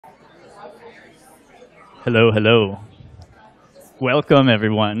Hello, hello. Welcome,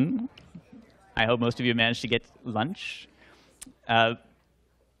 everyone. I hope most of you managed to get lunch.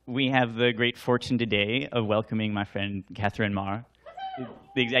 We have the great fortune today of welcoming my friend Katherine Maher,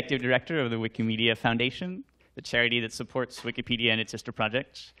 the executive director of the Wikimedia Foundation, the charity that supports Wikipedia and its sister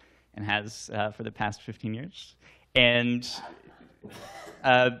projects, and has for the past 15 years. And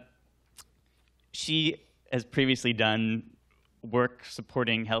she has previously done work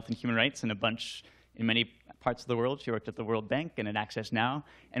supporting health and human rights in many parts of the world. She worked at the World Bank and at Access Now.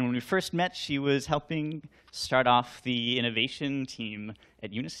 And when we first met, she was helping start off the innovation team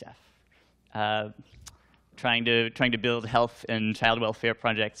at UNICEF, trying to build health and child welfare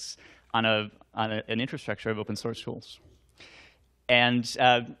projects on an infrastructure of open source tools. And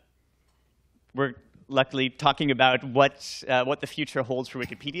we're luckily talking about what the future holds for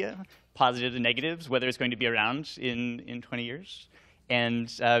Wikipedia, positives and negatives, whether it's going to be around in 20 years. And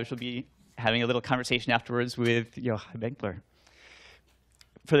she'll be having a little conversation afterwards with Yochai Benkler.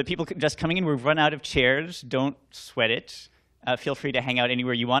 For the people just coming in, we've run out of chairs. Don't sweat it. Feel free to hang out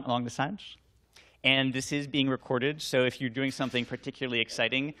anywhere you want along the sides. And this is being recorded, so if you're doing something particularly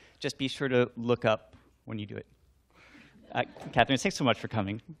exciting, just be sure to look up when you do it. Katherine, thanks so much for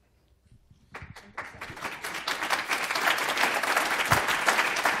coming.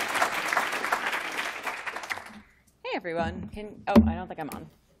 Hey, everyone. Oh, I don't think I'm on.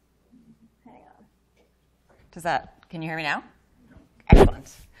 Hang on. Can you hear me now?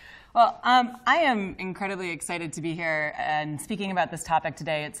 Excellent. Well, I am incredibly excited to be here and speaking about this topic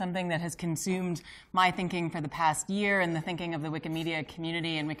today. It's something that has consumed my thinking for the past year and the thinking of the Wikimedia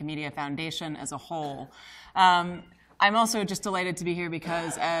community and Wikimedia Foundation as a whole. I'm also just delighted to be here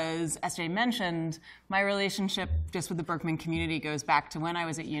because, as SJ mentioned, my relationship just with the Berkman community goes back to when I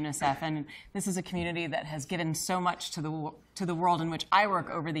was at UNICEF, and this is a community that has given so much to the world in which I work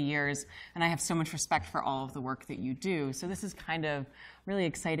over the years, and I have so much respect for all of the work that you do. So this is kind of a really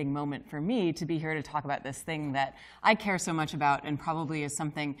exciting moment for me to be here to talk about this thing that I care so much about and probably is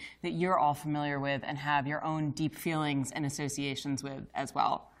something that you're all familiar with and have your own deep feelings and associations with as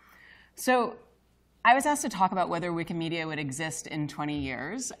well. So I was asked to talk about whether Wikimedia would exist in 20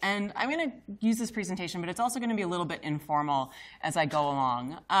 years, and I'm going to use this presentation, but it's also going to be a little bit informal as I go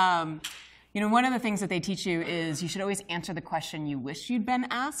along. One of the things that they teach you is you should always answer the question you wish you'd been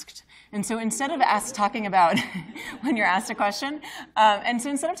asked. And so instead of talking about when you're asked a question, and so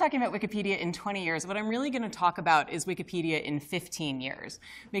instead of talking about Wikipedia in 20 years, what I'm really going to talk about is Wikipedia in 15 years,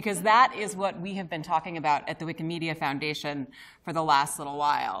 because that is what we have been talking about at the Wikimedia Foundation for the last little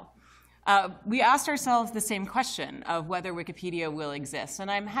while. We asked ourselves the same question of whether Wikipedia will exist.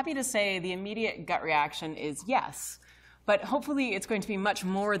 And I'm happy to say the immediate gut reaction is yes. But hopefully it's going to be much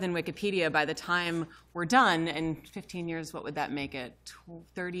more than Wikipedia by the time we're done. In 15 years, what would that make it?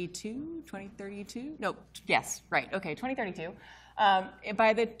 32? 2032? No, yes, right. OK, 2032.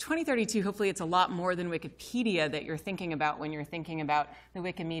 By the 2032, hopefully it's a lot more than Wikipedia that you're thinking about when you're thinking about the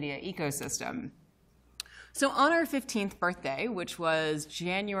Wikimedia ecosystem. So on our 15th birthday, which was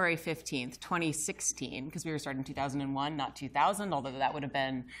January 15th, 2016, because we were started in 2001, not 2000, although that would have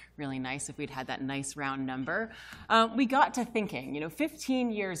been really nice if we'd had that nice round number, we got to thinking,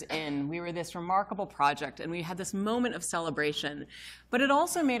 15 years in, we were this remarkable project, and we had this moment of celebration. But it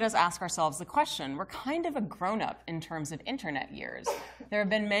also made us ask ourselves the question, we're kind of a grown-up in terms of internet years. There have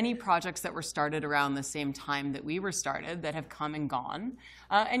been many projects that were started around the same time that we were started that have come and gone,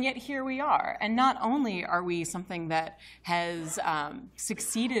 and yet here we are. And not only are we something that has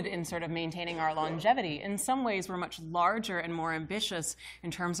succeeded in sort of maintaining our longevity, in some ways we're much larger and more ambitious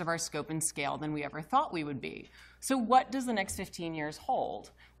in terms of our scope and scale than we ever thought we would be. So what does the next 15 years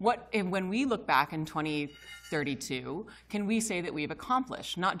hold? When we look back in 2032, can we say that we've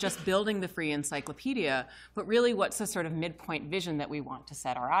accomplished, not just building the free encyclopedia, but really what's the sort of midpoint vision that we want to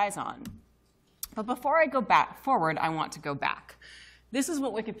set our eyes on? But before I go forward, I want to go back. This is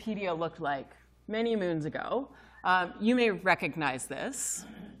what Wikipedia looked like many moons ago. You may recognize this.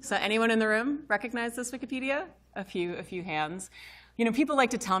 So anyone in the room recognize this Wikipedia? A few hands. People like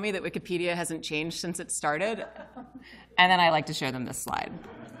to tell me that Wikipedia hasn't changed since it started, and then I like to show them this slide.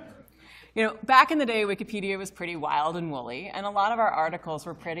 Back in the day, Wikipedia was pretty wild and woolly, and a lot of our articles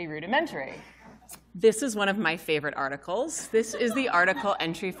were pretty rudimentary. This is one of my favorite articles. This is the article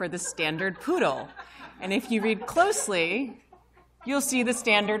entry for the standard poodle. And if you read closely, you'll see the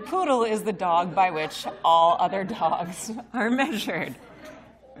standard poodle is the dog by which all other dogs are measured.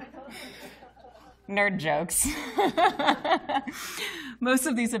 Nerd jokes. Most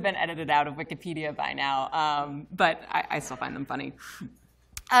of these have been edited out of Wikipedia by now, but I still find them funny.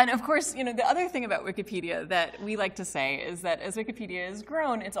 And of course, the other thing about Wikipedia that we like to say is that as Wikipedia has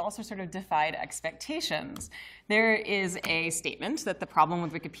grown, it's also sort of defied expectations. There is a statement that the problem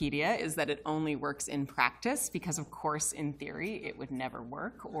with Wikipedia is that it only works in practice because, of course, in theory, it would never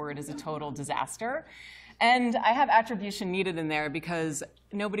work, or it is a total disaster. And I have attribution needed in there because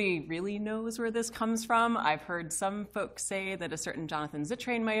nobody really knows where this comes from. I've heard some folks say that a certain Jonathan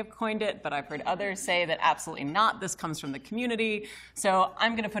Zittrain may have coined it, but I've heard others say that absolutely not. This comes from the community. So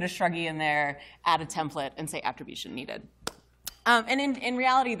I'm going to put a shruggy in there, add a template, and say attribution needed. And in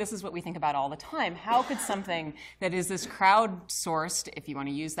reality, this is what we think about all the time. How could something that is this crowdsourced, if you want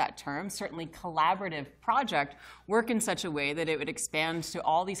to use that term, certainly collaborative project work in such a way that it would expand to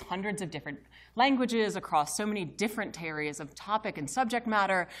all these hundreds of different languages across so many different areas of topic and subject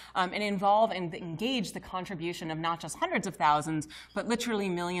matter, and involve and engage the contribution of not just hundreds of thousands, but literally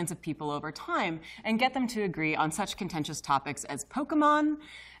millions of people over time, and get them to agree on such contentious topics as Pokemon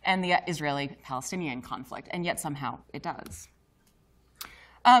and the Israeli-Palestinian conflict, and yet somehow it does.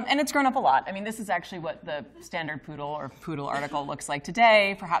 And it's grown up a lot. I mean, this is actually what the standard Poodle or Poodle article looks like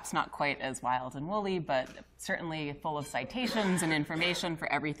today. Perhaps not quite as wild and woolly, but certainly full of citations and information for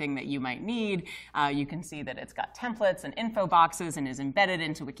everything that you might need. You can see that it's got templates and info boxes and is embedded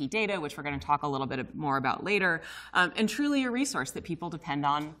into Wikidata, which we're going to talk a little bit more about later, and truly a resource that people depend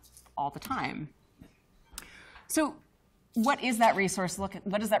on all the time. So what does that resource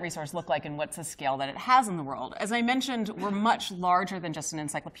look like, and what's the scale that it has in the world? As I mentioned, we're much larger than just an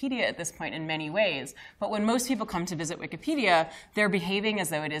encyclopedia at this point in many ways. But when most people come to visit Wikipedia, they're behaving as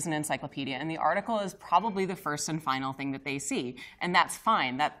though it is an encyclopedia, and the article is probably the first and final thing that they see. And that's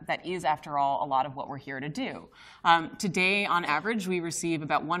fine. That is, after all, a lot of what we're here to do. Today, on average, we receive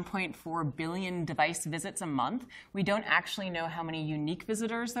about 1.4 billion device visits a month. We don't actually know how many unique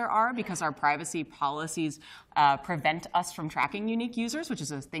visitors there are because our privacy policies prevent us from tracking unique users, which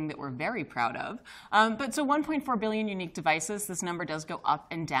is a thing that we're very proud of. But so 1.4 billion unique devices, this number does go up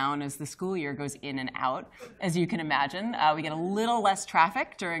and down as the school year goes in and out, as you can imagine. We get a little less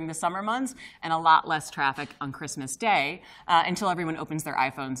traffic during the summer months and a lot less traffic on Christmas Day until everyone opens their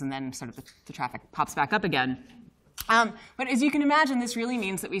iPhones, and then sort of the traffic pops back up again. But as you can imagine, this really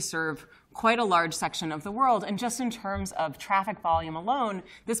means that we serve quite a large section of the world. And just in terms of traffic volume alone,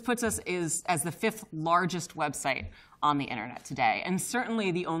 this puts us as the 5th largest website on the internet today, and certainly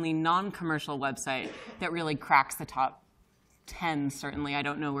the only non-commercial website that really cracks the top 10, certainly. I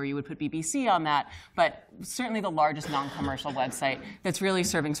don't know where you would put BBC on that, but certainly the largest non-commercial website that's really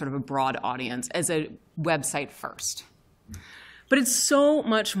serving sort of a broad audience as a website first. But it's so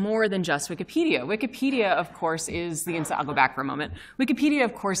much more than just Wikipedia. Wikipedia, of course, is the I'll go back for a moment. Wikipedia,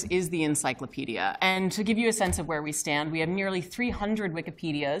 of course, is the encyclopedia. And to give you a sense of where we stand, we have nearly 300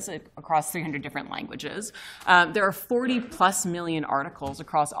 Wikipedias across 300 different languages. There are 40+ million articles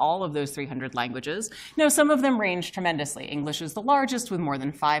across all of those 300 languages. Now, some of them range tremendously. English is the largest with more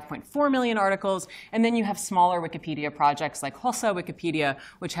than 5.4 million articles. And then you have smaller Wikipedia projects like Hossa Wikipedia,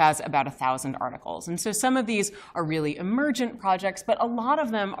 which has about 1,000 articles. And so some of these are really emergent projects, but a lot of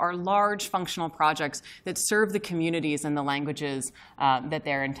them are large functional projects that serve the communities and the languages that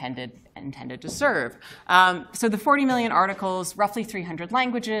they're intended to serve. So the 40 million articles, roughly 300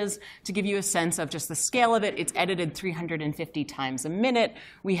 languages. To give you a sense of just the scale of it, it's edited 350 times a minute.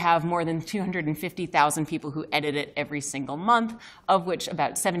 We have more than 250,000 people who edit it every single month, of which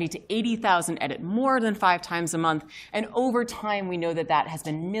about 70,000 to 80,000 edit more than 5 times a month. And over time, we know that that has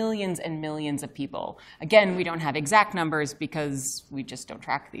been millions and millions of people. Again, we don't have exact numbers because we just don't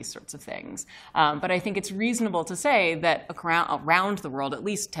track these sorts of things. But I think it's reasonable to say that around the world, at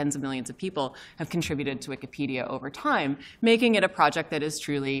least tens of millions of people have contributed to Wikipedia over time, making it a project that is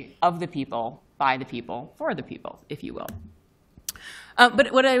truly of the people, by the people, for the people, if you will.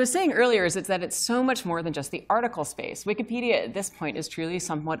 But what I was saying earlier is that it's so much more than just the article space. Wikipedia at this point is truly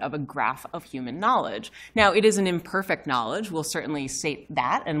somewhat of a graph of human knowledge. Now, it is an imperfect knowledge. We'll certainly state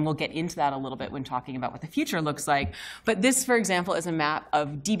that, and we'll get into that a little bit when talking about what the future looks like. But this, for example, is a map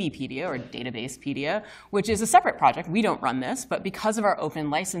of DBpedia, or Databasepedia, which is a separate project. We don't run this, but because of our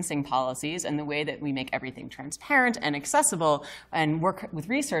open licensing policies and the way that we make everything transparent and accessible and work with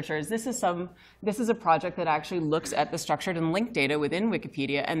researchers, this is a project that actually looks at the structured and linked data within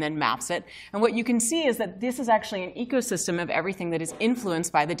Wikipedia and then maps it. And what you can see is that this is actually an ecosystem of everything that is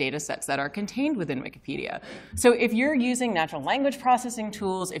influenced by the data sets that are contained within Wikipedia. So if you're using natural language processing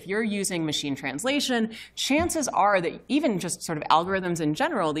tools, if you're using machine translation, chances are that even just sort of algorithms in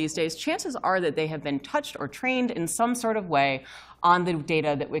general these days, chances are that they have been touched or trained in some sort of way on the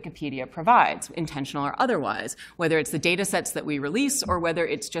data that Wikipedia provides, intentional or otherwise, whether it's the data sets that we release or whether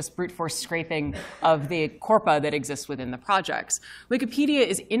it's just brute force scraping of the corpora that exists within the projects. Wikipedia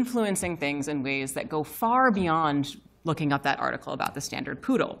is influencing things in ways that go far beyond looking up that article about the standard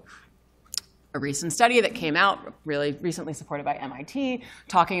poodle. A recent study that came out, really recently supported by MIT,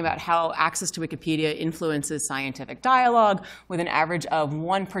 talking about how access to Wikipedia influences scientific dialogue, with an average of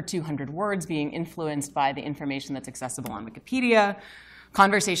 1 per 200 words being influenced by the information that's accessible on Wikipedia.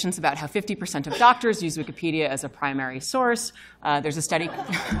 Conversations about how 50% of doctors use Wikipedia as a primary source. There's a study.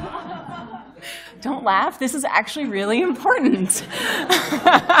 Don't laugh. This is actually really important.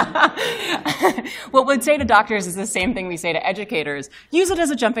 What we'd say to doctors is the same thing we say to educators. Use it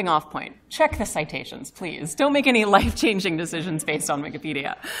as a jumping off point. Check the citations, please. Don't make any life-changing decisions based on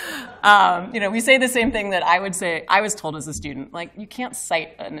Wikipedia. We say the same thing that I would say, I was told as a student, like, you can't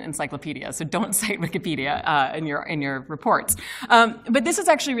cite an encyclopedia, so don't cite Wikipedia in your reports. But this is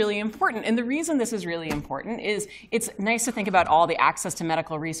actually really important. And the reason this is really important is it's nice to think about all the access to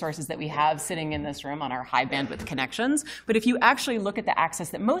medical resources that we have sitting in this room on our high bandwidth connections. But if you actually look at the access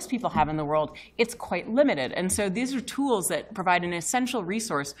that most people have in the world, it's quite limited. And so these are tools that provide an essential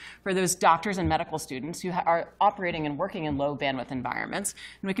resource for those doctors and medical students who are operating and working in low bandwidth environments.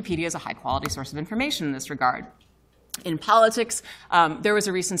 And Wikipedia is a high quality source of information in this regard. In politics, there was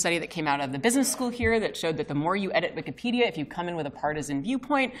a recent study that came out of the business school here that showed that the more you edit Wikipedia, if you come in with a partisan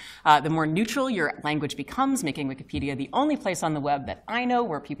viewpoint, the more neutral your language becomes, making Wikipedia the only place on the web that I know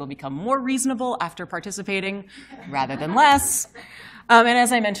where people become more reasonable after participating rather than less. And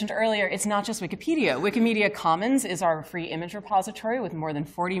as I mentioned earlier, it's not just Wikipedia. Wikimedia Commons is our free image repository with more than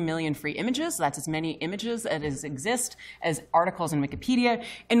 40 million free images. That's as many images as exist as articles in Wikipedia.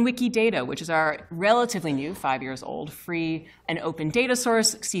 And Wikidata, which is our relatively new, 5 years old, free and open data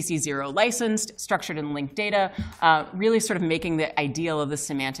source, CC0 licensed, structured and linked data, really sort of making the ideal of the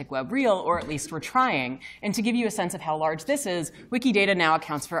semantic web real, or at least we're trying. And to give you a sense of how large this is, Wikidata now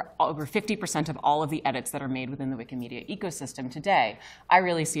accounts for over 50% of all of the edits that are made within the Wikimedia ecosystem today. I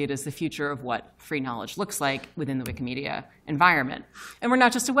really see it as the future of what free knowledge looks like within the Wikimedia environment. And we're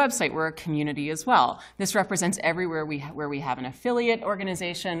not just a website, we're a community as well. This represents everywhere where we have an affiliate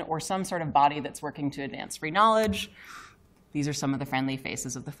organization or some sort of body that's working to advance free knowledge. These are some of the friendly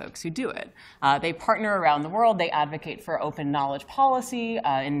faces of the folks who do it. They partner around the world. They advocate for open knowledge policy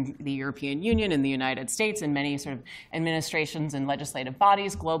in the European Union, in the United States, in many sort of administrations and legislative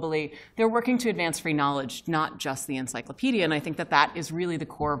bodies globally. They're working to advance free knowledge, not just the encyclopedia. And I think that that is really the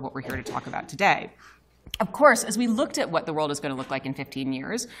core of what we're here to talk about today. Of course, as we looked at what the world is going to look like in 15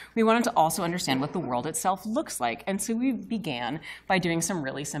 years, we wanted to also understand what the world itself looks like. And so we began by doing some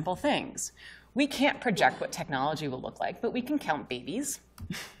really simple things. We can't project what technology will look like, but we can count babies.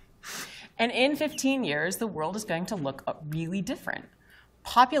 And in 15 years, the world is going to look really different.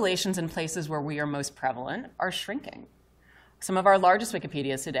 Populations in places where we are most prevalent are shrinking. Some of our largest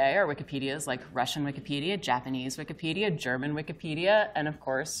Wikipedias today are Wikipedias like Russian Wikipedia, Japanese Wikipedia, German Wikipedia, and of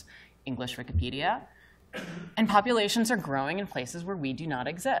course, English Wikipedia. And populations are growing in places where we do not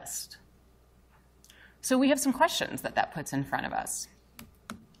exist. So we have some questions that puts in front of us.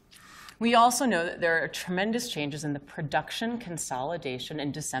 We also know that there are tremendous changes in the production, consolidation,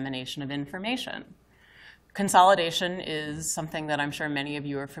 and dissemination of information. Consolidation is something that I'm sure many of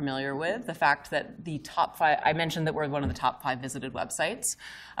you are familiar with. The fact that the top 5, I mentioned that we're one of the top 5 visited websites.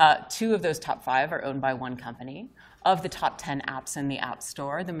 2 of those top 5 are owned by one company. Of the top 10 apps in the App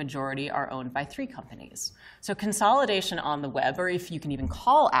Store, the majority are owned by 3 companies. So consolidation on the web, or if you can even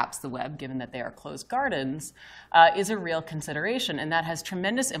call apps the web, given that they are closed gardens, is a real consideration. And that has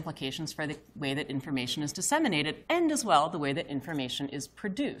tremendous implications for the way that information is disseminated and as well the way that information is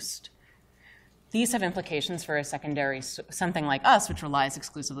produced. These have implications for a secondary, something like us, which relies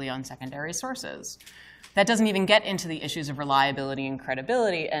exclusively on secondary sources. That doesn't even get into the issues of reliability and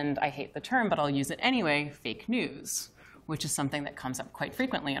credibility, and I hate the term, but I'll use it anyway, fake news, which is something that comes up quite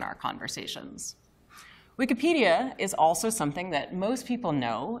frequently in our conversations. Wikipedia is also something that most people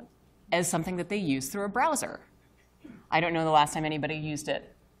know as something that they use through a browser. I don't know the last time anybody used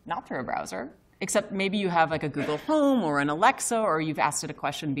it not through a browser, except maybe you have like a Google Home or an Alexa, or you've asked it a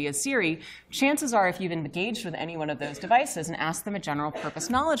question via Siri. Chances are if you've engaged with any one of those devices and asked them a general purpose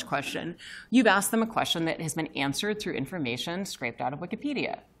knowledge question, you've asked them a question that has been answered through information scraped out of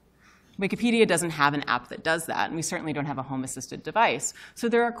Wikipedia. Wikipedia doesn't have an app that does that, and we certainly don't have a home-assisted device. So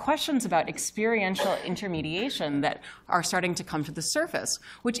there are questions about experiential intermediation that are starting to come to the surface,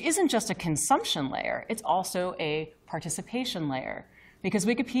 which isn't just a consumption layer, it's also a participation layer. Because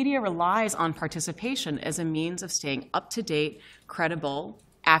Wikipedia relies on participation as a means of staying up-to-date, credible,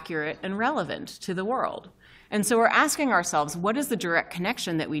 accurate, and relevant to the world. And so we're asking ourselves, what is the direct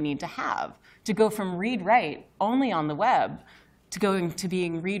connection that we need to have to go from read-write only on the web to going to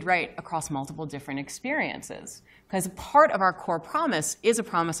being read-write across multiple different experiences? Because part of our core promise is a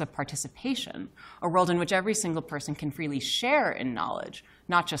promise of participation, a world in which every single person can freely share in knowledge,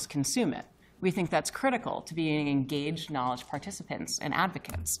 not just consume it. We think that's critical to being engaged knowledge participants and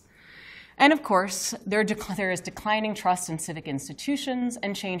advocates. And of course, there is declining trust in civic institutions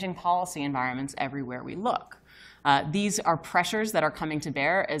and changing policy environments everywhere we look. These are pressures that are coming to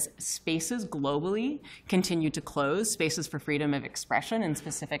bear as spaces globally continue to close, spaces for freedom of expression in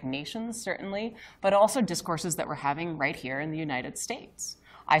specific nations, certainly, but also discourses that we're having right here in the United States.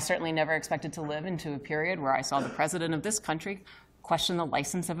 I certainly never expected to live into a period where I saw the president of this country question the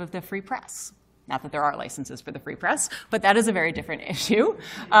license of the free press. Not that there are licenses for the free press, but that is a very different issue.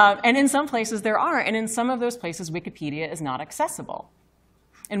 And in some places there are, and in some of those places Wikipedia is not accessible.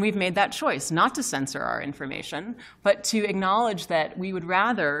 And we've made that choice, not to censor our information, but to acknowledge that we would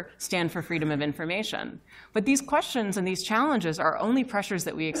rather stand for freedom of information. But these questions and these challenges are only pressures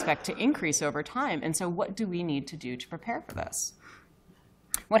that we expect to increase over time. And so what do we need to do to prepare for this?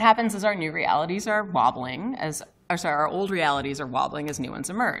 What happens is our new realities are wobbling our old realities are wobbling as new ones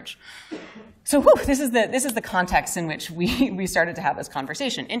emerge. So this is the context in which we started to have this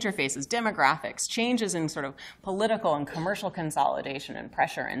conversation. Interfaces, demographics, changes in sort of political and commercial consolidation and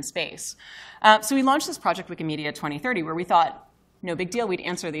pressure in space. So we launched this project, Wikimedia 2030, where we thought, no big deal, we'd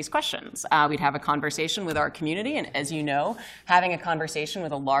answer these questions. We'd have a conversation with our community, and as you know, having a conversation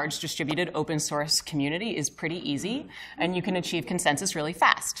with a large distributed open source community is pretty easy, and you can achieve consensus really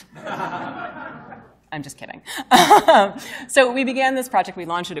fast. I'm just kidding. So we began this project, we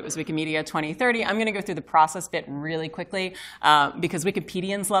launched it, it was Wikimedia 2030. I'm gonna go through the process bit really quickly because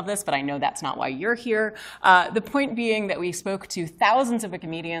Wikipedians love this, but I know that's not why you're here. The point being that we spoke to thousands of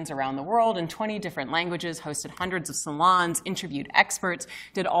Wikimedians around the world in 20 different languages, hosted hundreds of salons, interviewed experts,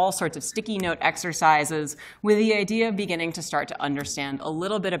 did all sorts of sticky note exercises with the idea of beginning to start to understand a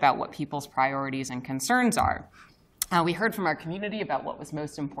little bit about what people's priorities and concerns are. We heard from our community about what was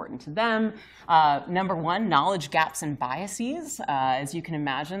most important to them. Number one, knowledge gaps and biases. As you can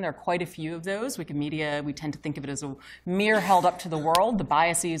imagine, there are quite a few of those. Wikimedia, we tend to think of it as a mirror held up to the world. The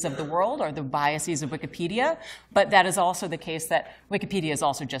biases of the world are the biases of Wikipedia. But that is also the case that Wikipedia is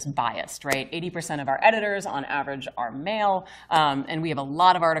also just biased, right? 80% of our editors, on average, are male. And we have a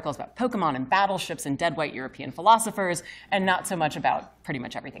lot of articles about Pokemon and battleships and dead white European philosophers, and not so much about pretty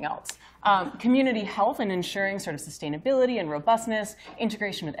much everything else. Community health and ensuring sort of sustainability and robustness,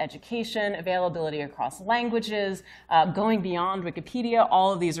 integration with education, availability across languages, going beyond Wikipedia,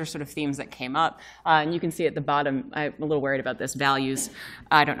 all of these are sort of themes that came up. And you can see at the bottom, I'm a little worried about this, values.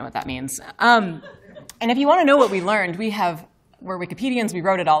 I don't know what that means. And if you want to know what we learned, we're Wikipedians, we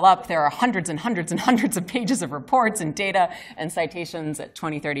wrote it all up. There are hundreds and hundreds and hundreds of pages of reports and data and citations at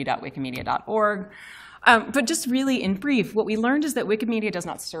 2030.wikimedia.org. But just really in brief, what we learned is that Wikimedia does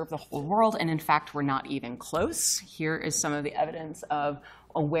not serve the whole world, and in fact, we're not even close. Here is some of the evidence of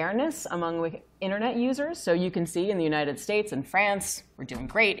awareness among internet users. So you can see in the United States and France, we're doing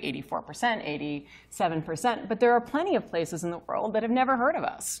great, 84%, 87%, but there are plenty of places in the world that have never heard of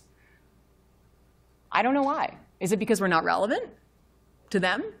us. I don't know why. Is it because we're not relevant to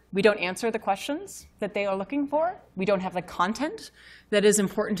them? We don't answer the questions that they are looking for? We don't have the content that is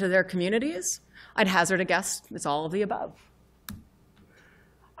important to their communities? I'd hazard a guess it's all of the above.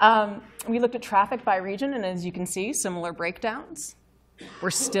 We looked at traffic by region, and as you can see, similar breakdowns.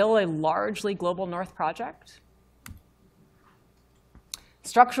 We're still a largely global north project.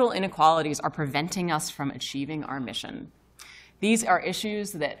 Structural inequalities are preventing us from achieving our mission. These are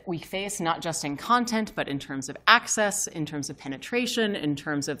issues that we face not just in content, but in terms of access, in terms of penetration, in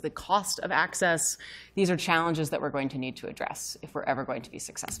terms of the cost of access. These are challenges that we're going to need to address if we're ever going to be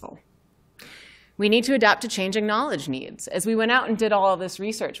successful. We need to adapt to changing knowledge needs. As we went out and did all of this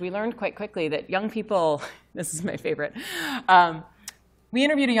research, we learned quite quickly that young people, this is my favorite, we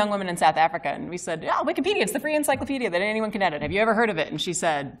interviewed a young woman in South Africa, and we said, "Oh, Wikipedia, it's the free encyclopedia that anyone can edit. Have you ever heard of it?" And she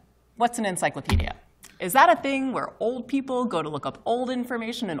said, "What's an encyclopedia? Is that a thing where old people go to look up old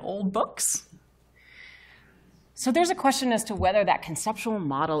information in old books?" So there's a question as to whether that conceptual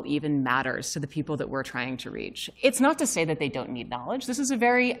model even matters to the people that we're trying to reach. It's not to say that they don't need knowledge. This is a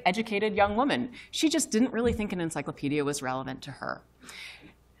very educated young woman. She just didn't really think an encyclopedia was relevant to her.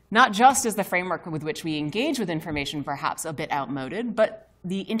 Not just is the framework with which we engage with information perhaps a bit outmoded, but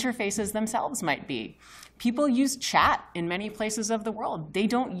the interfaces themselves might be. People use chat in many places of the world. They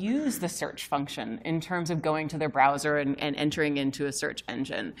don't use the search function in terms of going to their browser and entering into a search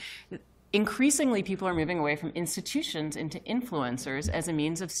engine. increasingly people are moving away from institutions into influencers as a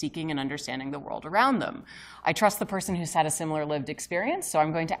means of seeking and understanding the world around them. I trust the person who's had a similar lived experience, so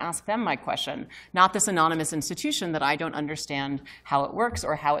I'm going to ask them my question, not this anonymous institution that I don't understand how it works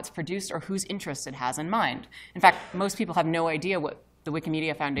or how it's produced or whose interest it has in mind. In fact, most people have no idea what the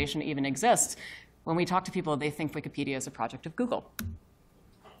Wikimedia Foundation even exists. When we talk to people, they think Wikipedia is a project of Google.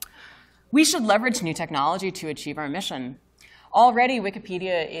 We should leverage new technology to achieve our mission. Already,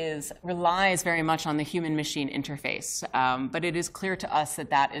 Wikipedia relies very much on the human-machine interface, but it is clear to us that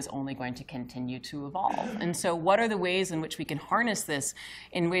that is only going to continue to evolve. And so what are the ways in which we can harness this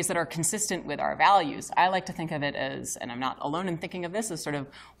in ways that are consistent with our values? I like to think of it as, and I'm not alone in thinking of this, as sort of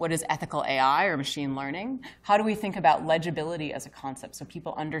what is ethical AI or machine learning? How do we think about legibility as a concept so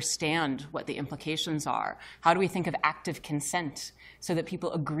people understand what the implications are? How do we think of active consent so that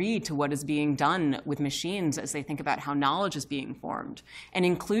people agree to what is being done with machines as they think about how knowledge is being formed, and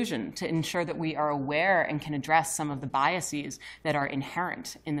inclusion to ensure that we are aware and can address some of the biases that are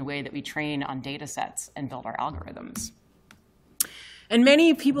inherent in the way that we train on data sets and build our algorithms. And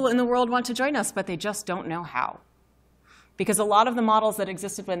many people in the world want to join us, but they just don't know how. Because a lot of the models that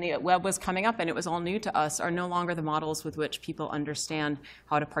existed when the web was coming up and it was all new to us are no longer the models with which people understand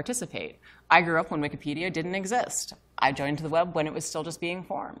how to participate. I grew up when Wikipedia didn't exist. I joined the web when it was still just being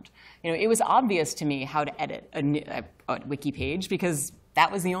formed. It was obvious to me how to edit a wiki page because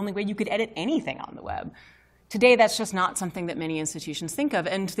that was the only way you could edit anything on the web. Today, that's just not something that many institutions think of,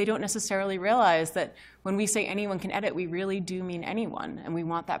 and they don't necessarily realize that when we say anyone can edit, we really do mean anyone, and we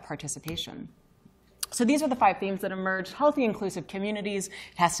want that participation. So these are the 5 themes that emerged. Healthy, inclusive communities. It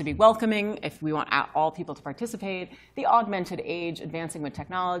has to be welcoming if we want all people to participate. The augmented age, advancing with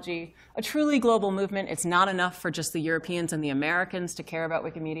technology. A truly global movement. It's not enough for just the Europeans and the Americans to care about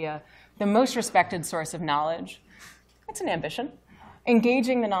Wikimedia. The most respected source of knowledge. It's an ambition.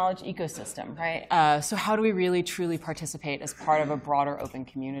 Engaging the knowledge ecosystem, right? So how do we really, truly participate as part of a broader open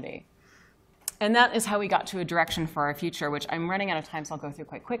community? And that is how we got to a direction for our future, which I'm running out of time, so I'll go through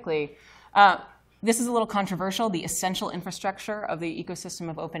quite quickly. This is a little controversial, the essential infrastructure of the ecosystem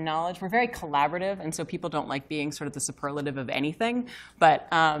of open knowledge. We're very collaborative, and so people don't like being sort of the superlative of anything. But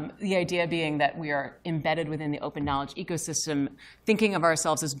the idea being that we are embedded within the open knowledge ecosystem, thinking of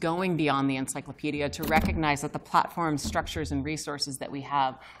ourselves as going beyond the encyclopedia to recognize that the platforms, structures, and resources that we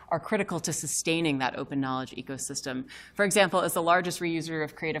have are critical to sustaining that open knowledge ecosystem. For example, as the largest reuser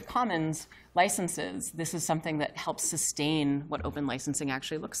of Creative Commons licenses, this is something that helps sustain what open licensing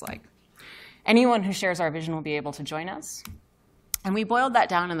actually looks like. Anyone who shares our vision will be able to join us. And we boiled that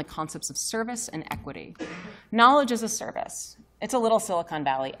down in the concepts of service and equity. Knowledge as a service. It's a little Silicon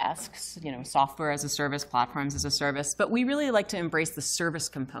Valley-esque, software as a service, platforms as a service, but we really like to embrace the service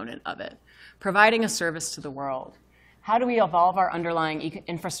component of it, providing a service to the world. How do we evolve our underlying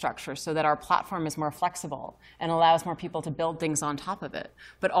infrastructure so that our platform is more flexible and allows more people to build things on top of it,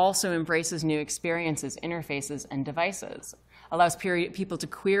 but also embraces new experiences, interfaces, and devices? Allows people to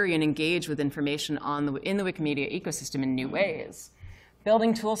query and engage with information in the Wikimedia ecosystem in new ways.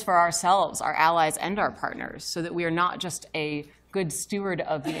 Building tools for ourselves, our allies, and our partners so that we are not just a good steward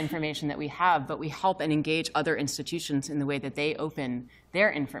of the information that we have, but we help and engage other institutions in the way that they open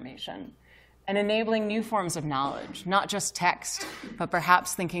their information. And enabling new forms of knowledge, not just text, but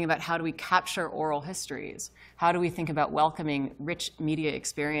perhaps thinking about how do we capture oral histories? How do we think about welcoming rich media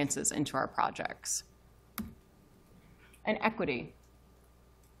experiences into our projects? And equity.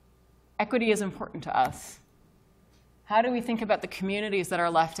 Equity is important to us. How do we think about the communities that are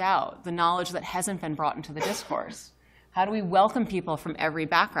left out, the knowledge that hasn't been brought into the discourse? How do we welcome people from every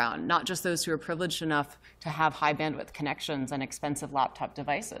background, not just those who are privileged enough to have high bandwidth connections and expensive laptop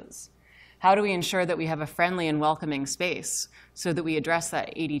devices? How do we ensure that we have a friendly and welcoming space so that we address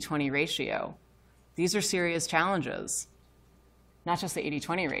that 80-20 ratio? These are serious challenges. Not just the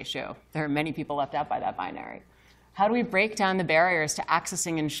 80-20 ratio. There are many people left out by that binary. How do we break down the barriers to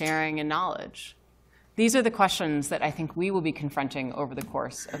accessing and sharing and knowledge? These are the questions that I think we will be confronting over the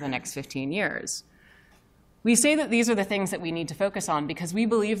course of the next 15 years. We say that these are the things that we need to focus on because we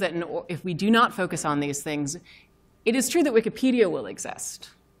believe that if we do not focus on these things, it is true that Wikipedia will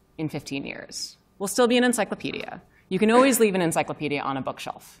exist in 15 years. We'll still be an encyclopedia. You can always leave an encyclopedia on a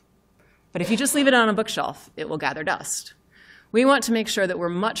bookshelf. But if you just leave it on a bookshelf, it will gather dust. We want to make sure that we're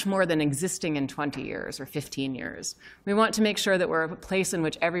much more than existing in 20 years or 15 years. We want to make sure that we're a place in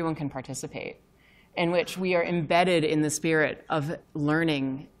which everyone can participate, in which we are embedded in the spirit of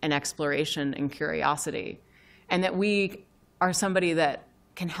learning and exploration and curiosity, and that we are somebody that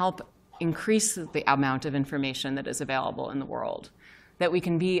can help increase the amount of information that is available in the world, that we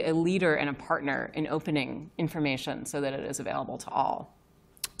can be a leader and a partner in opening information so that it is available to all.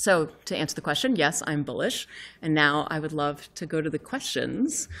 So to answer the question, yes, I'm bullish. And now I would love to go to the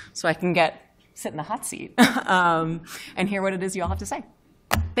questions so I can sit in the hot seat and hear what it is you all have to say.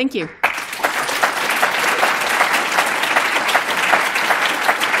 Thank you.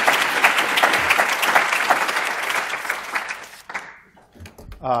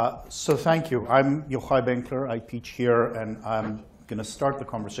 So thank you. I'm Yochai Benkler. I teach here, and I'm going to start the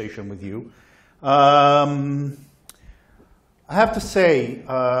conversation with you. I have to say,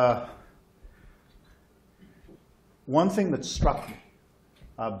 one thing that struck me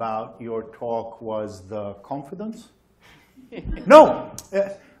about your talk was the confidence. No!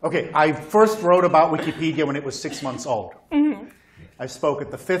 Okay, I first wrote about Wikipedia when it was 6 months old. Mm-hmm. I spoke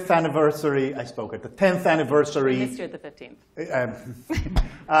at the 5th anniversary. I spoke at the 10th anniversary. I missed you at the 15th.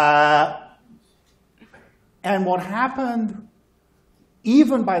 And what happened,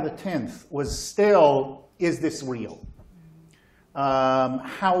 even by the 10th, was still, is this real?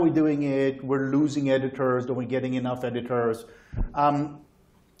 How are we doing it? We're losing editors. Are we getting enough editors?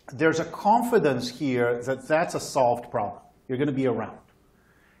 There's a confidence here that that's a solved problem. You're going to be around.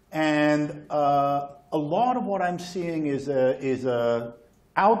 And a lot of what I'm seeing is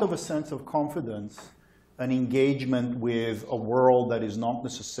out of a sense of confidence, an engagement with a world that is not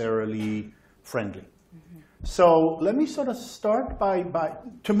necessarily friendly. Mm-hmm. So let me sort of start by,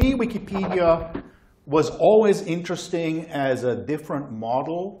 to me, Wikipedia was always interesting as a different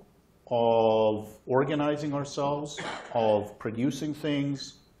model of organizing ourselves, of producing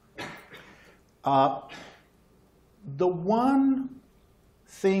things. The one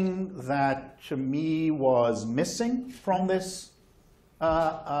thing that to me was missing from this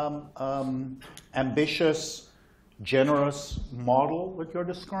ambitious, generous model that you're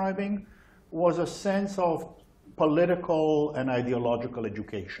describing was a sense of political and ideological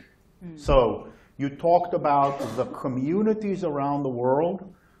education. Mm. So you talked about the communities around the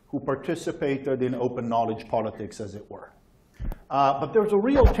world who participated in open knowledge politics, as it were. But there's a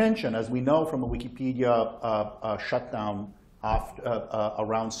real tension, as we know from the Wikipedia shutdown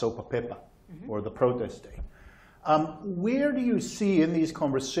around Sopa Pippa, mm-hmm. or the protest day. Where do you see in these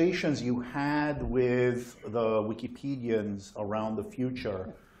conversations you had with the Wikipedians around the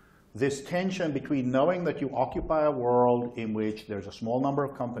future this tension between knowing that you occupy a world in which there's a small number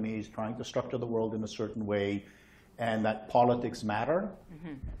of companies trying to structure the world in a certain way and that politics matter,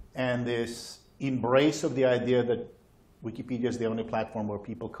 mm-hmm. and this embrace of the idea that Wikipedia is the only platform where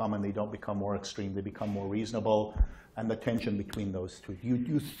people come and they don't become more extreme, they become more reasonable, and the tension between those two.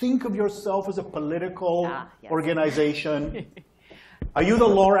 You think of yourself as a political yes. organization. Are you the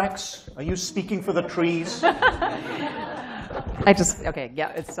Lorax? Are you speaking for the trees? Okay, yeah,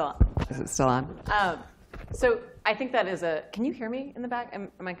 it's still on. Is it still on? So I think that is can you hear me in the back?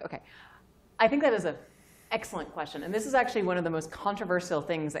 Am I, okay. I think that is an excellent question. And this is actually one of the most controversial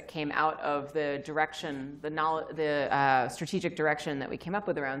things that came out of the direction, the strategic direction that we came up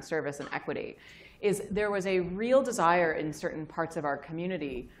with around service and equity, is there was a real desire in certain parts of our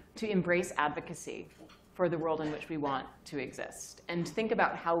community to embrace advocacy for the world in which we want to exist and think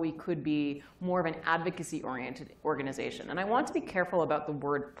about how we could be more of an advocacy-oriented organization. And I want to be careful about the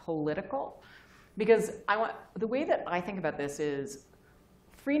word political, because the way that I think about this is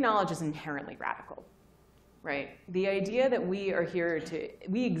free knowledge is inherently radical. Right? The idea that we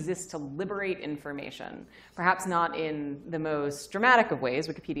exist to liberate information, perhaps not in the most dramatic of ways,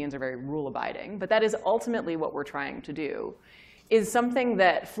 Wikipedians are very rule-abiding, but that is ultimately what we're trying to do, is something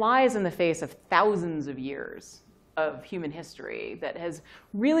that flies in the face of thousands of years of human history that has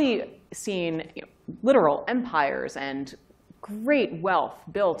really seen literal empires and great wealth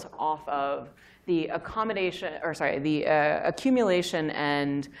built off of the accumulation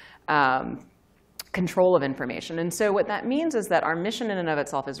and control of information. And so what that means is that our mission in and of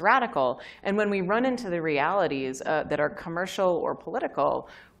itself is radical. And when we run into the realities that are commercial or political,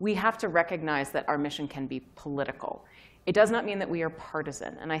 we have to recognize that our mission can be political. It does not mean that we are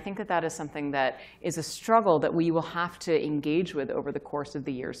partisan. And I think that that is something that is a struggle that we will have to engage with over the course of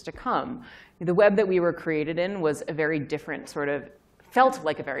the years to come. The web that we were created in was a very different felt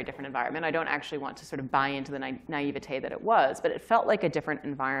like a very different environment. I don't actually want to sort of buy into the naivete that it was, but it felt like a different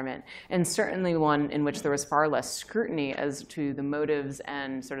environment, and certainly one in which there was far less scrutiny as to the motives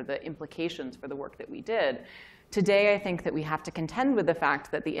and sort of the implications for the work that we did. Today, I think that we have to contend with the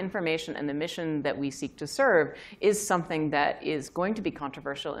fact that the information and the mission that we seek to serve is something that is going to be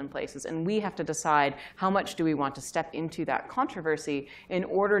controversial in places, and we have to decide how much do we want to step into that controversy in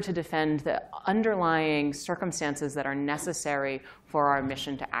order to defend the underlying circumstances that are necessary for our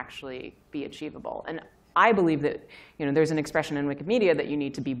mission to actually be achievable. And I believe that there's an expression in Wikimedia that you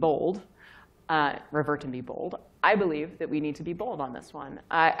need to be bold. revert and be bold. I believe that we need to be bold on this one.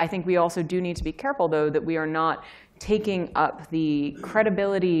 I think we also do need to be careful, though, that we are not taking up the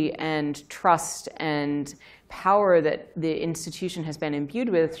credibility and trust and power that the institution has been imbued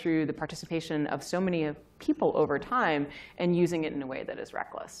with through the participation of so many people over time and using it in a way that is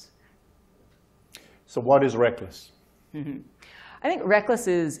reckless. So what is reckless? Mm-hmm. I think reckless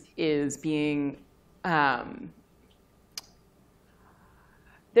is being,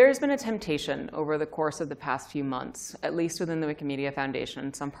 there's been a temptation over the course of the past few months, at least within the Wikimedia Foundation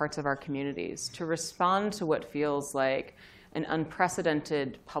and some parts of our communities, to respond to what feels like an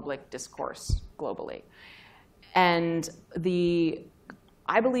unprecedented public discourse globally. And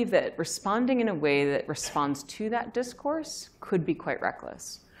I believe that responding in a way that responds to that discourse could be quite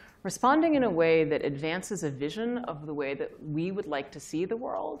reckless. Responding in a way that advances a vision of the way that we would like to see the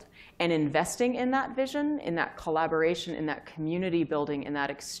world and investing in that vision, in that collaboration, in that community building, in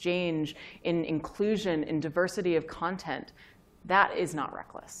that exchange, in inclusion, in diversity of content, that is not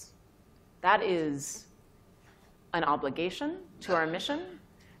reckless. That is an obligation to our mission.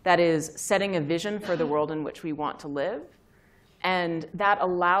 That is setting a vision for the world in which we want to live. And that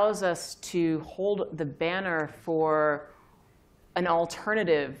allows us to hold the banner for an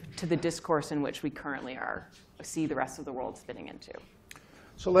alternative to the discourse in which we currently see the rest of the world spinning into.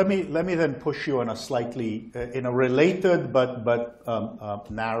 So let me then push you on a slightly, in a related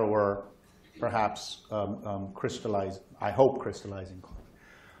but narrower, perhaps crystallizing, I hope crystallizing.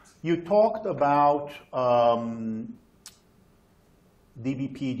 You talked about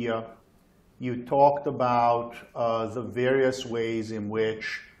DBpedia. You talked about the various ways in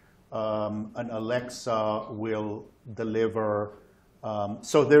which an Alexa will deliver.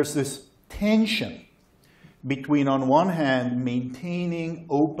 So there's this tension between, on one hand, maintaining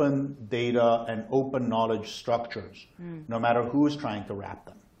open data and open knowledge structures, no matter who's trying to wrap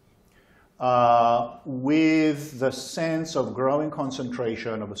them, with the sense of growing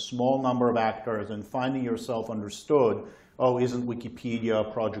concentration of a small number of actors and finding yourself understood, oh, isn't Wikipedia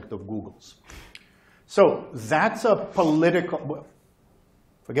a project of Google's? So that's a political,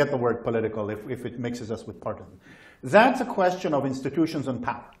 forget the word political if it mixes us with partisan. That's a question of institutions and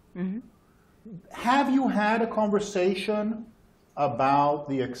power. Mm-hmm. Have you had a conversation about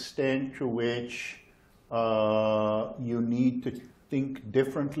the extent to which you need to think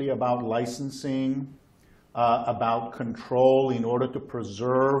differently about licensing, about control in order to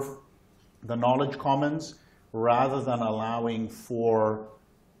preserve the knowledge commons, rather than allowing for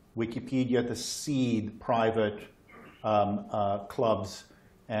Wikipedia to seed private clubs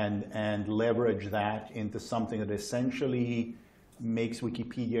and leverage that into something that essentially makes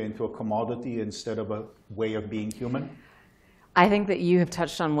Wikipedia into a commodity instead of a way of being human? I think that you have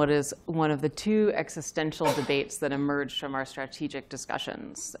touched on what is one of the two existential debates that emerged from our strategic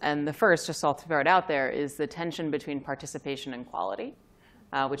discussions. And the first, just I'll throw it out there, is the tension between participation and quality,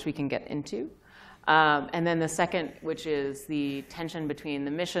 which we can get into. And then the second, which is the tension between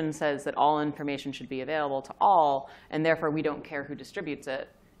the mission says that all information should be available to all, and therefore we don't care who distributes it.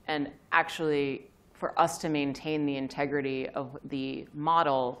 And actually, for us to maintain the integrity of the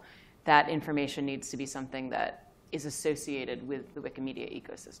model, that information needs to be something that is associated with the Wikimedia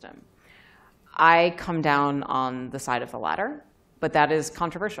ecosystem. I come down on the side of the latter, but that is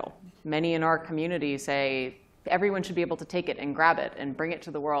controversial. Many in our community say everyone should be able to take it and grab it and bring it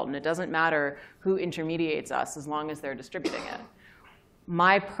to the world, and it doesn't matter who intermediates us as long as they're distributing it.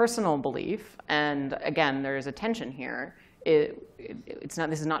 My personal belief, and again, there is a tension here, this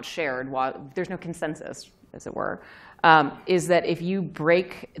is not shared, there's no consensus, as it were, is that if you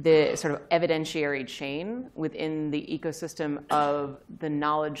break the sort of evidentiary chain within the ecosystem of the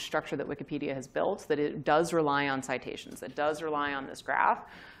knowledge structure that Wikipedia has built, that it does rely on citations, that does rely on this graph,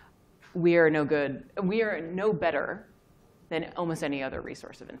 we are no better than almost any other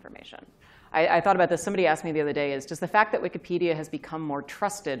resource of information. I thought about this. Somebody asked me the other day, does the fact that Wikipedia has become more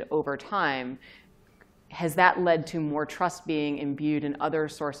trusted over time, has that led to more trust being imbued in other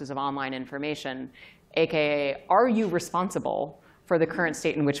sources of online information? AKA, are you responsible for the current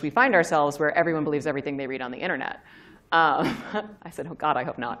state in which we find ourselves where everyone believes everything they read on the internet? I said, oh God, I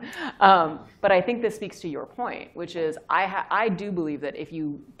hope not. But I think this speaks to your point, which is I do believe that if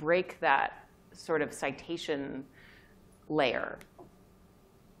you break that sort of citation layer,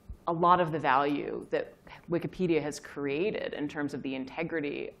 a lot of the value that Wikipedia has created in terms of the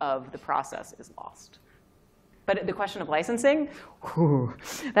integrity of the process is lost. But the question of licensing,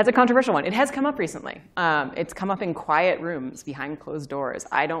 that's a controversial one. It has come up recently. It's come up in quiet rooms behind closed doors.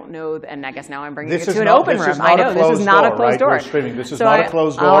 I don't know, and I guess now I'm bringing it to an open room. I know, this is not a closed door. We're streaming. This is not a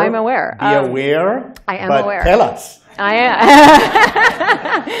closed door. Oh, I'm aware. Be aware. I am but aware. Tell us. I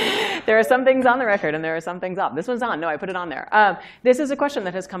am. There are some things on the record, and there are some things off. This one's on. No, I put it on there. This is a question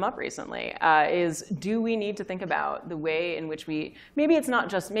that has come up recently, is do we need to think about the way in which maybe it's not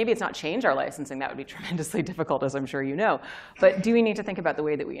change our licensing. That would be tremendously difficult, as I'm sure you know. But do we need to think about the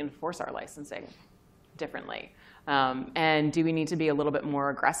way that we enforce our licensing differently? And do we need to be a little bit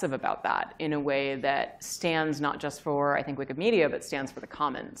more aggressive about that in a way that stands not just for, I think, Wikimedia, but stands for the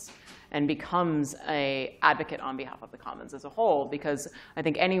commons and becomes an advocate on behalf of the commons as a whole? Because I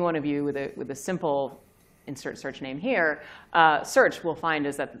think any one of you with a simple insert search name here, search will find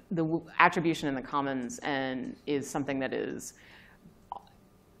is that the attribution in the commons is something that is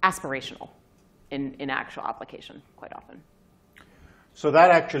aspirational in actual application quite often. So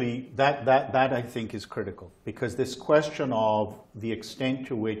that actually, that I think is critical, because this question of the extent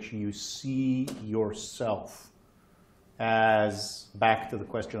to which you see yourself as, back to the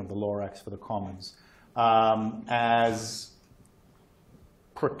question of the Lorax for the commons, as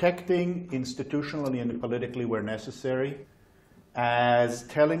protecting institutionally and politically where necessary, as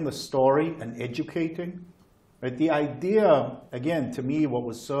telling the story and educating. Right? The idea, again, to me, what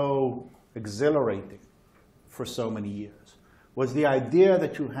was so exhilarating for so many years was the idea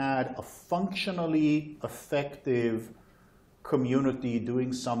that you had a functionally effective community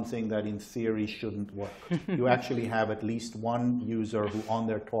doing something that in theory shouldn't work. You actually have at least one user who on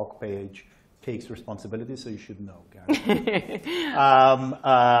their talk page takes responsibility, so you should know, Gary.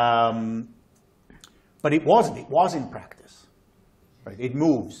 But it was in practice. Right? It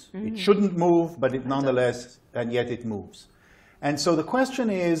moves. It shouldn't move, but it nonetheless, and yet it moves. And so the question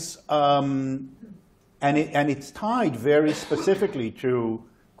is, and it's tied very specifically to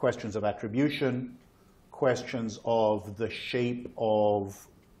questions of attribution, questions of the shape of,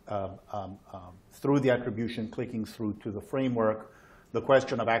 through the attribution, clicking through to the framework, the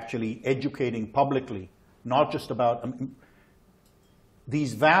question of actually educating publicly, not just about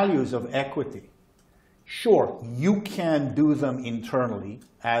these values of equity. Sure, you can do them internally,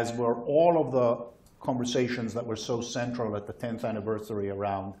 as were all of the conversations that were so central at the 10th anniversary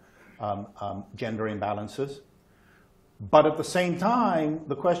around gender imbalances. But at the same time,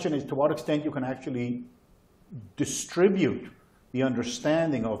 the question is to what extent you can actually distribute the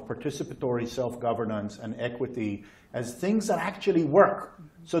understanding of participatory self-governance and equity as things that actually work,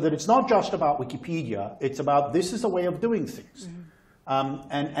 so that it's not just about Wikipedia, it's about this is a way of doing things.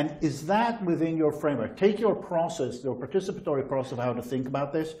 And is that within your framework? Take your process, your participatory process of how to think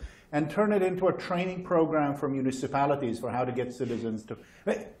about this, and turn it into a training program for municipalities for how to get citizens to.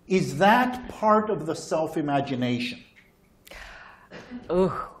 Is that part of the self-imagination?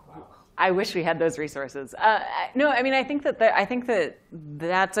 Ooh, I wish we had those resources. No, I mean, I think that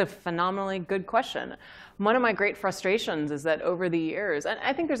that's a phenomenally good question. One of my great frustrations is that over the years, and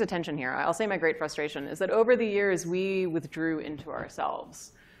I think there's a tension here. I'll say my great frustration is that over the years we withdrew into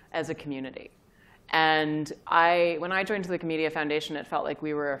ourselves as a community. And when I joined the Wikimedia Foundation, it felt like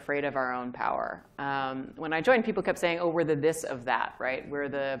we were afraid of our own power. When I joined, people kept saying, oh, we're the this of that, right? We're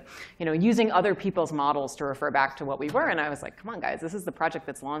the, using other people's models to refer back to what we were. And I was like, come on, guys, this is the project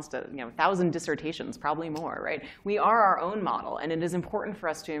that's launched 1,000 dissertations, probably more, right? We are our own model. And it is important for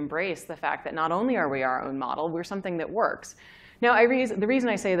us to embrace the fact that not only are we our own model, we're something that works. Now, the reason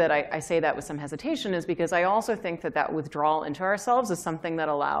I say that I say that with some hesitation is because I also think that that withdrawal into ourselves is something that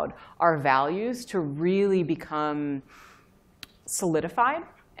allowed our values to really become solidified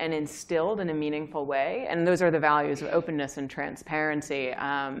and instilled in a meaningful way. And those are the values of openness and transparency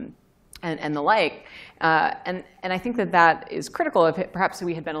and the like. And I think that that is critical. If perhaps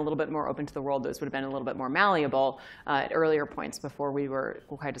we had been a little bit more open to the world, those would have been a little bit more malleable at earlier points before we were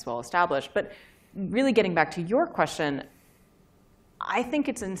quite as well established. But really getting back to your question, I think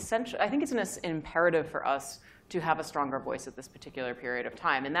it's essential. I think it's an imperative for us to have a stronger voice at this particular period of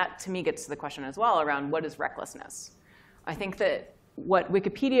time. And that, to me, gets to the question as well around what is recklessness. I think that what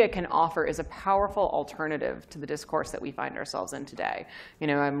Wikipedia can offer is a powerful alternative to the discourse that we find ourselves in today.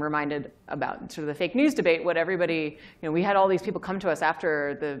 I'm reminded about sort of the fake news debate. What everybody, we had all these people come to us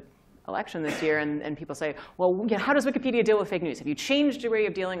after the election this year, and people say, well, how does Wikipedia deal with fake news? Have you changed your way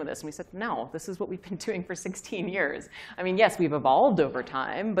of dealing with this? And we said, no, this is what we've been doing for 16 years. I mean, yes, we've evolved over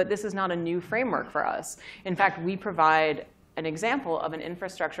time, but this is not a new framework for us. In fact, we provide an example of an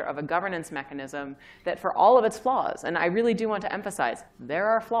infrastructure of a governance mechanism that, for all of its flaws, and I really do want to emphasize, there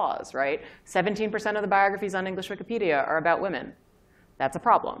are flaws, right? 17% of the biographies on English Wikipedia are about women. That's a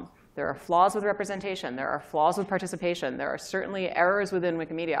problem. There are flaws with representation. There are flaws with participation. There are certainly errors within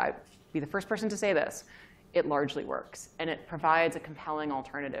Wikimedia. I'd be the first person to say this. It largely works. And it provides a compelling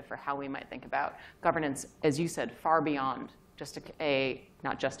alternative for how we might think about governance, as you said, far beyond just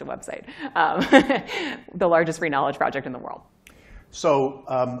not just a website, the largest free knowledge project in the world. So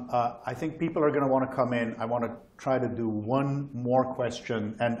I think people are going to want to come in. I want to try to do one more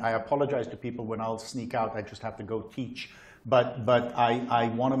question. And I apologize to people when I'll sneak out. I just have to go teach. But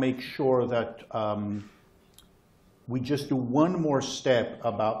I want to make sure that we just do one more step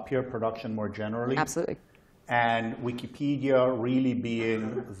about peer production more generally. Absolutely. And Wikipedia really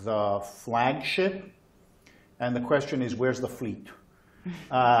being the flagship. And the question is, where's the fleet?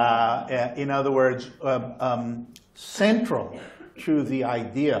 In other words, central to the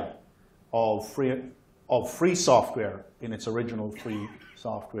idea of free software in its original free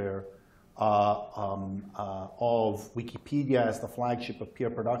software, of Wikipedia as the flagship of peer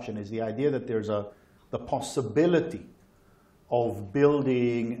production is the idea that there's the possibility of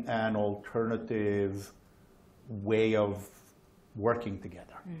building an alternative way of working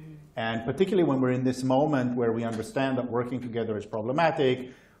together. Mm-hmm. And particularly when we're in this moment where we understand that working together is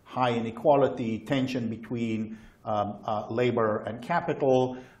problematic, high inequality, tension between labor and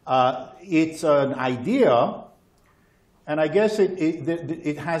capital, it's an idea. And I guess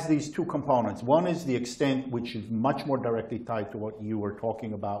it has these two components. One is the extent, which is much more directly tied to what you were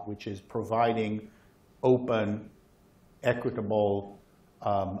talking about, which is providing open, equitable,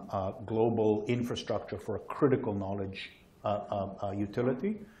 global infrastructure for a critical knowledge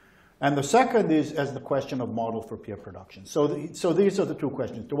utility. And the second is as the question of model for peer production. So these are the two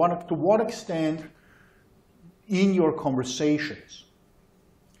questions. To what extent in your conversations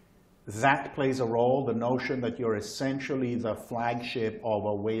that plays a role, the notion that you're essentially the flagship of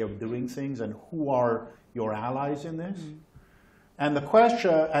a way of doing things, and who are your allies in this? Mm-hmm. And the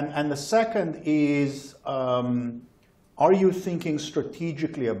question, and the second is, are you thinking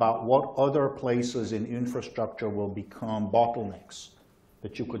strategically about what other places in infrastructure will become bottlenecks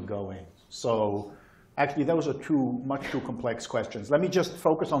that you could go in? So actually, those are much too complex questions. Let me just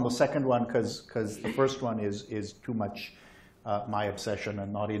focus on the second one, because the first one is too much my obsession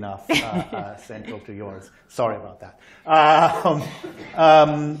and not enough central to yours. Sorry about that.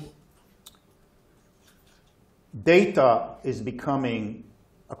 Data is becoming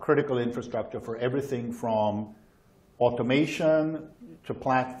a critical infrastructure for everything from automation to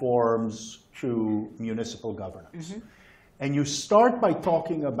platforms to municipal governance. Mm-hmm. And you start by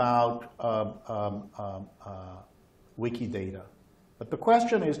talking about Wikidata. But the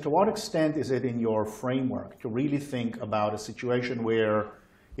question is, to what extent is it in your framework to really think about a situation where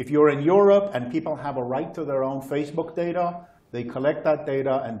if you're in Europe and people have a right to their own Facebook data, they collect that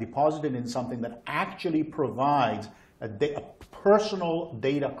data and deposit it in something that actually provides a personal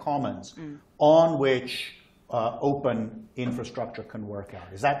data commons on which open infrastructure can work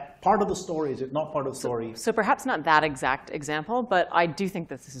out. Is that part of the story? Is it not part of the story? So perhaps not that exact example, but I do think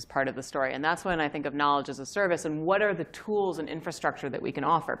that this is part of the story. And that's when I think of knowledge as a service and what are the tools and infrastructure that we can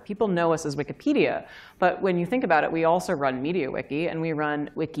offer. People know us as Wikipedia, but when you think about it, we also run MediaWiki, and we run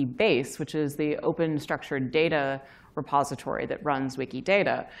Wikibase, which is the open structured data repository that runs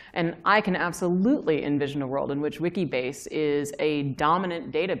Wikidata. And I can absolutely envision a world in which Wikibase is a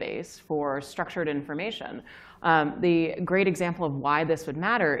dominant database for structured information. The great example of why this would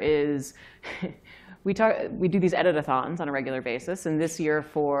matter is we do these edit-a-thons on a regular basis. And this year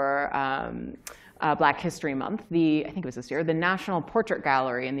for Black History Month, I think it was this year, the National Portrait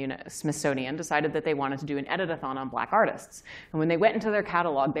Gallery in the Smithsonian decided that they wanted to do an edit-a-thon on Black artists. And when they went into their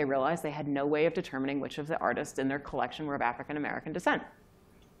catalog, they realized they had no way of determining which of the artists in their collection were of African American descent.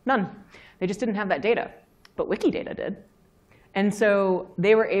 None. They just didn't have that data. But Wikidata did. And so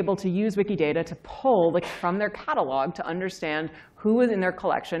they were able to use Wikidata to pull from their catalog to understand who was in their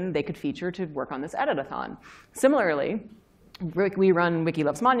collection they could feature to work on this edit-a-thon. Similarly, we run Wiki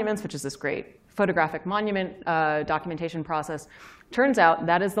Loves Monuments, which is this great photographic monument documentation process. Turns out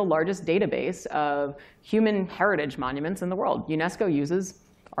that is the largest database of human heritage monuments in the world. UNESCO uses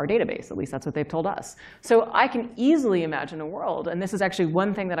our database, at least that's what they've told us. So I can easily imagine a world, and this is actually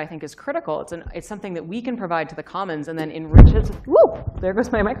one thing that I think is critical. It's something that we can provide to the commons and then enriches, there goes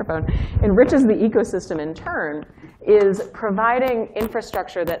my microphone, enriches the ecosystem in turn, is providing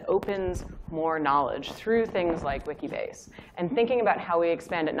infrastructure that opens more knowledge through things like Wikibase, and thinking about how we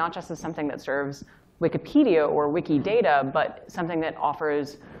expand it not just as something that serves Wikipedia or Wikidata, but something that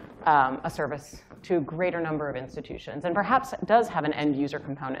offers a service to a greater number of institutions, and perhaps does have an end user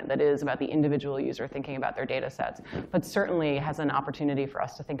component that is about the individual user thinking about their data sets, but certainly has an opportunity for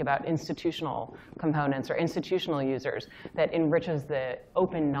us to think about institutional components or institutional users that enriches the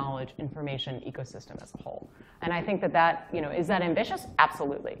open knowledge information ecosystem as a whole. And I think that, is that ambitious?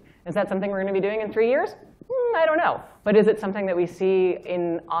 Absolutely. Is that something we're going to be doing in 3 years? I don't know. But is it something that we see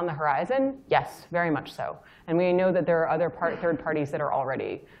on the horizon? Yes, very much so. And we know that there are other third parties that are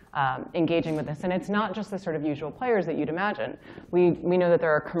already engaging with this. And it's not just the sort of usual players that you'd imagine. We know that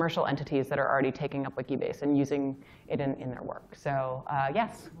there are commercial entities that are already taking up Wikibase and using it in their work. So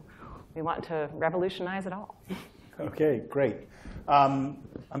yes, we want to revolutionize it all. OK, great.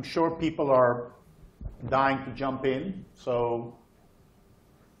 I'm sure people are dying to jump in. So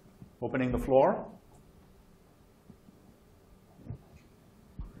opening the floor.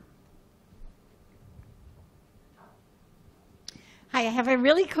 Hi, I have a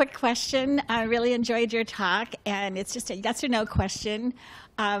really quick question. I really enjoyed your talk, and it's just a yes or no question.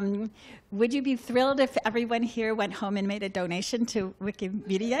 Would you be thrilled if everyone here went home and made a donation to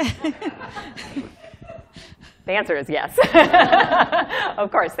Wikimedia? The answer is yes.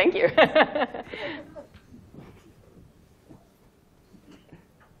 Of course, thank you.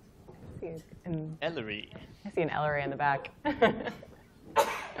 Ellery. I see an Ellery in the back.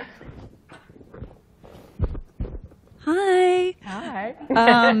 Hi. Hi.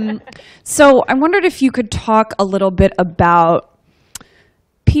 So I wondered if you could talk a little bit about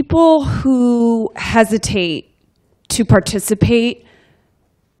people who hesitate to participate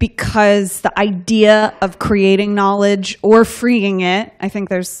because the idea of creating knowledge or freeing it, I think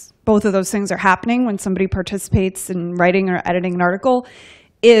there's both of those things are happening when somebody participates in writing or editing an article,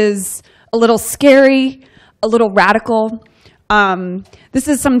 is a little scary, a little radical. This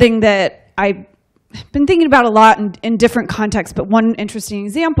is something that I've been thinking about a lot in different contexts, but one interesting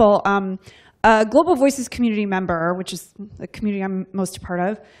example, a Global Voices community member, which is the community I'm most a part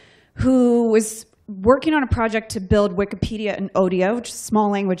of, who was working on a project to build Wikipedia in Odia, which is a small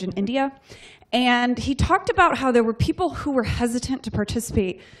language in India. And he talked about how there were people who were hesitant to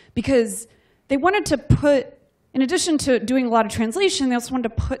participate because they wanted to put, in addition to doing a lot of translation, they also wanted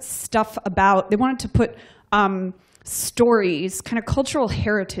to put stuff about, they wanted to put stories, kind of cultural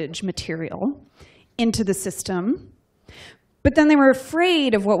heritage material into the system. But then they were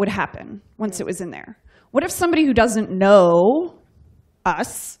afraid of what would happen once it was in there. What if somebody who doesn't know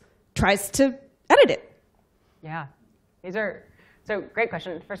us tries to edit it? Yeah. So great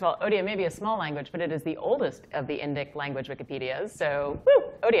question. First of all, Odia may be a small language, but it is the oldest of the Indic language Wikipedias. So,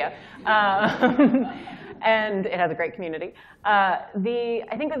 woo, Odia. And it has a great community. I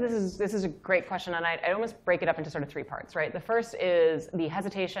think that this is a great question, and I almost break it up into sort of three parts, right? The first is the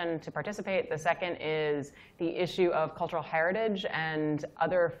hesitation to participate. The second is the issue of cultural heritage and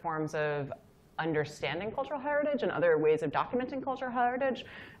other forms of understanding cultural heritage and other ways of documenting cultural heritage.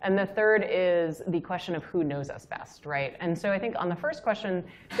 And the third is the question of who knows us best, right? And so I think on the first question,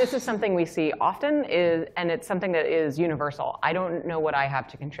 this is something we see often, and it's something that is universal. I don't know what I have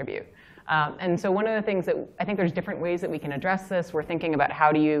to contribute. And so one of the things that I think there's different ways that we can address this. We're thinking about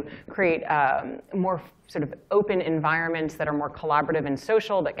how do you create more sort of open environments that are more collaborative and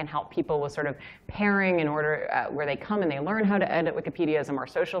social that can help people with sort of pairing in order where they come and they learn how to edit Wikipedia as a more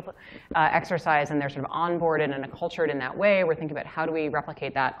social exercise, and they're sort of onboarded and accultured in that way. We're thinking about how do we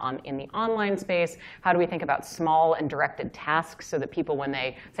replicate that in the online space? How do we think about small and directed tasks so that people, when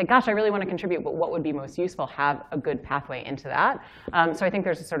they say, gosh, I really want to contribute, but what would be most useful, have a good pathway into that. So I think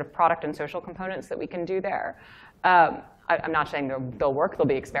there's a sort of product and social components that we can do there. I'm not saying they'll work. There'll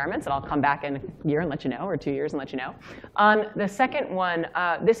be experiments, and I'll come back in a year and let you know, or 2 years and let you know. On the second one,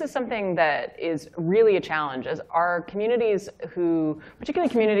 this is something that is really a challenge, as our communities particularly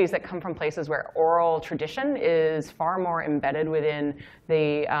communities that come from places where oral tradition is far more embedded within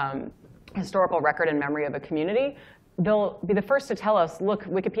the historical record and memory of a community, they'll be the first to tell us, look,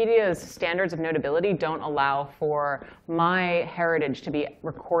 Wikipedia's standards of notability don't allow for my heritage to be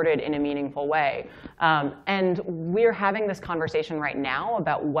recorded in a meaningful way. And we're having this conversation right now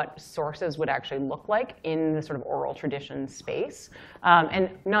about what sources would actually look like in the sort of oral tradition space. And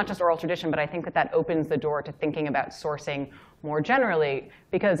not just oral tradition, but I think that opens the door to thinking about sourcing more generally,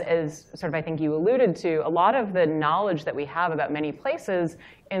 because as sort of I think you alluded to, a lot of the knowledge that we have about many places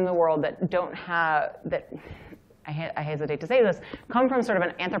in the world that don't have, I hesitate to say this, come from sort of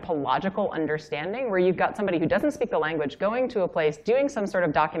an anthropological understanding where you've got somebody who doesn't speak the language going to a place, doing some sort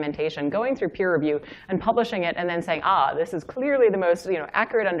of documentation, going through peer review, and publishing it, and then saying, this is clearly the most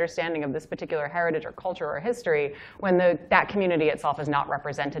accurate understanding of this particular heritage or culture or history, when that community itself is not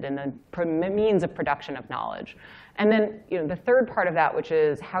represented in the means of production of knowledge. And then the third part of that, which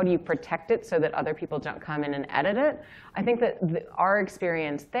is how do you protect it so that other people don't come in and edit it? I think that our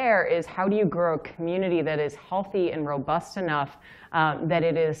experience there is how do you grow a community that is healthy and robust enough that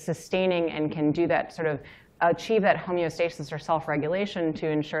it is sustaining and can do that sort of achieve that homeostasis or self-regulation to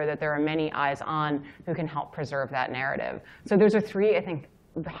ensure that there are many eyes on who can help preserve that narrative. So those are three, I think,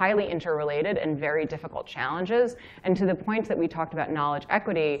 highly interrelated and very difficult challenges. And to the point that we talked about knowledge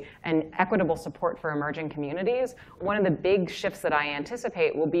equity and equitable support for emerging communities, one of the big shifts that I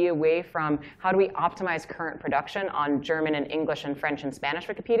anticipate will be away from how do we optimize current production on German and English and French and Spanish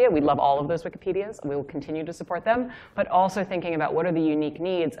Wikipedia. We love all of those Wikipedias, and we will continue to support them, but also thinking about what are the unique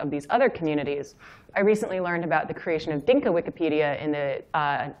needs of these other communities. I recently learned about the creation of Dinka Wikipedia in the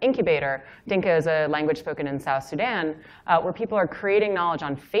incubator. Dinka is a language spoken in South Sudan, where people are creating knowledge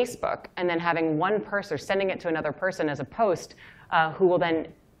on Facebook and then having one person, or sending it to another person as a post, who will then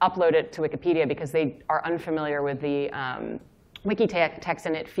upload it to Wikipedia because they are unfamiliar with the wiki text,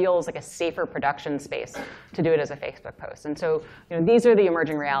 and it feels like a safer production space to do it as a Facebook post. And so these are the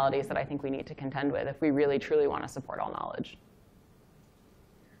emerging realities that I think we need to contend with if we really, truly want to support all knowledge.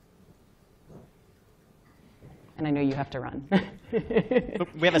 And I know you have to run.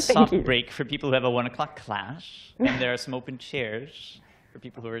 We have a soft break for people who have a 1 o'clock class, and there are some open chairs for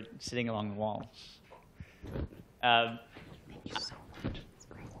people who are sitting along the walls. Thank you so much.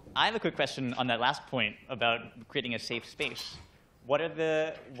 I have a quick question on that last point about creating a safe space. What are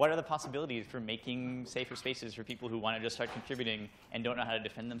the possibilities for making safer spaces for people who want to just start contributing and don't know how to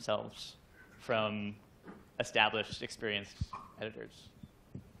defend themselves from established, experienced editors?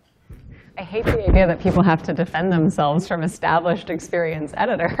 I hate the idea that people have to defend themselves from established, experienced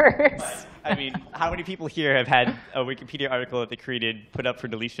editors. But, I mean, how many people here have had a Wikipedia article that they created put up for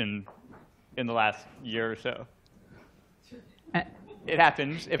deletion in the last year or so? It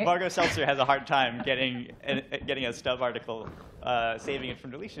happens. If Margot Seltzer has a hard time getting a stub article, saving it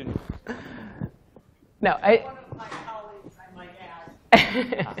from deletion. No, One of my colleagues, I might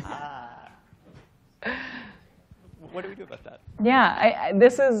add. What do we do about that? Yeah,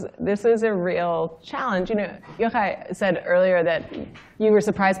 this is a real challenge. Yochai said earlier that you were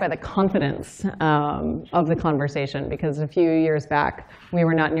surprised by the confidence of the conversation, because a few years back we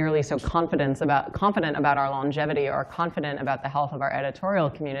were not nearly so confident about our longevity or confident about the health of our editorial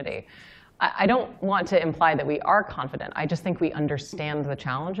community. I don't want to imply that we are confident. I just think we understand the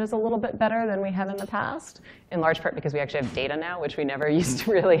challenges a little bit better than we have in the past, in large part because we actually have data now, which we never used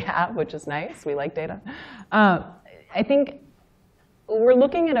to really have, which is nice. We like data. I think we're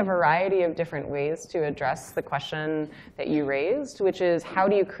looking at a variety of different ways to address the question that you raised, which is how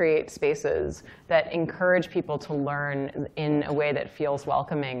do you create spaces that encourage people to learn in a way that feels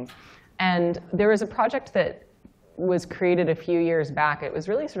welcoming? And there was a project that was created a few years back. It was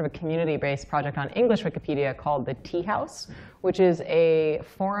really sort of a community-based project on English Wikipedia called the Tea House, which is a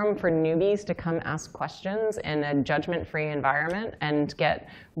forum for newbies to come ask questions in a judgment-free environment and get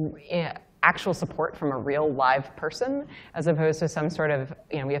actual support from a real live person, as opposed to some sort of,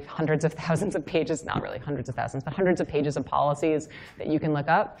 we have hundreds of thousands of pages, not really hundreds of thousands, but hundreds of pages of policies that you can look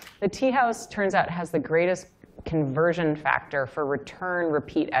up. The Tea House, turns out, has the greatest conversion factor for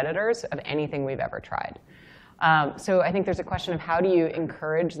repeat editors of anything we've ever tried. So I think there's a question of how do you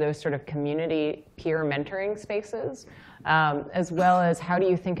encourage those sort of community peer mentoring spaces, as well as how do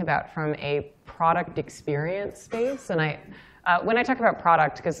you think about from a product experience space. And when I talk about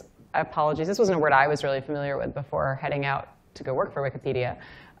product, because apologies, this wasn't a word I was really familiar with before heading out to go work for Wikipedia.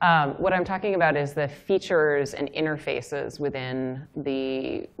 What I'm talking about is the features and interfaces within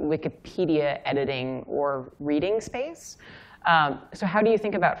the Wikipedia editing or reading space. So how do you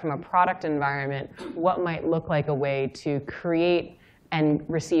think about, from a product environment, what might look like a way to create and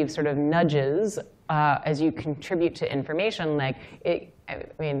receive sort of nudges as you contribute to information? Think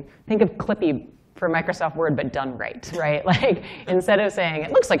of Clippy for Microsoft Word, but done right? Like, instead of saying,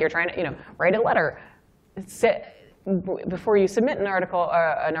 it looks like you're trying to, write a letter, before you submit an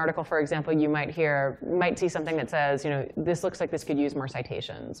article, for example, you might see something that says, this looks like this could use more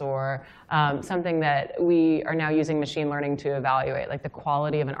citations, or something that we are now using machine learning to evaluate, like the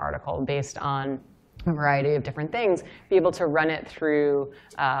quality of an article based on a variety of different things, be able to run it through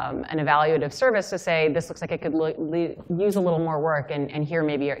an evaluative service to say, this looks like it could use a little more work, and here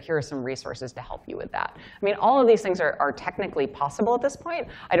are some resources to help you with that. I mean, all of these things are technically possible at this point.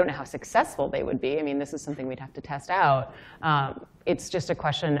 I don't know how successful they would be. I mean, this is something we'd have to test out. It's just a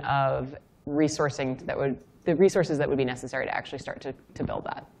question of resourcing the resources that would be necessary to actually start to build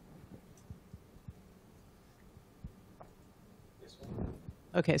that.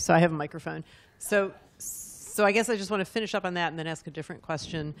 OK, so I have a microphone. So I guess I just want to finish up on that and then ask a different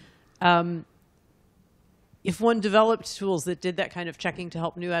question. If one developed tools that did that kind of checking to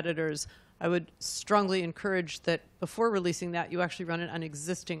help new editors, I would strongly encourage that before releasing that, you actually run it on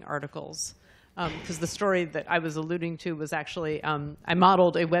existing articles. Because the story that I was alluding to was actually, I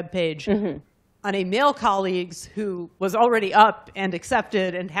modeled a web page on a male colleague's who was already up and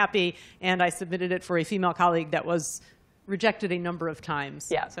accepted and happy, and I submitted it for a female colleague that was rejected a number of times.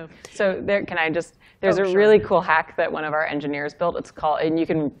 Yeah. So there, there's a sure. really cool hack that one of our engineers built. It's called, and you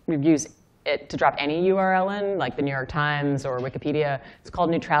can use it to drop any URL in, like the New York Times or Wikipedia. It's called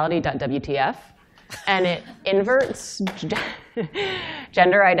neutrality.wtf. And it inverts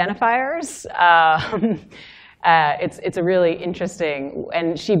gender identifiers. It's a really interesting,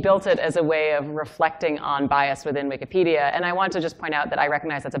 and she built it as a way of reflecting on bias within Wikipedia. And I want to just point out that I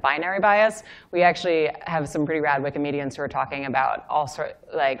recognize that's a binary bias. We actually have some pretty rad Wikimedians who are talking about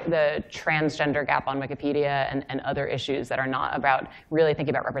like the transgender gap on Wikipedia and other issues that are not about really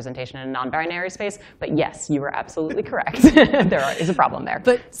thinking about representation in a non-binary space. But yes, you were absolutely correct. There is a problem there.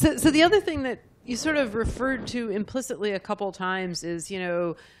 But so the other thing that you sort of referred to implicitly a couple times is,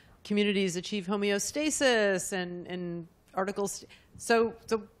 communities achieve homeostasis and articles. So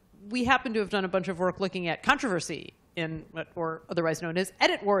we happen to have done a bunch of work looking at controversy in or otherwise known as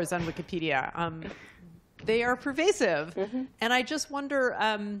edit wars on Wikipedia. They are pervasive. Mm-hmm. And I just wonder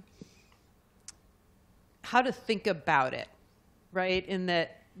how to think about it, right? In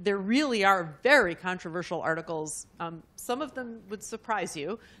that there really are very controversial articles. Some of them would surprise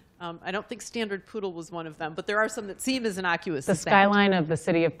you. I don't think Standard Poodle was one of them, but there are some that seem as innocuous the as skyline of the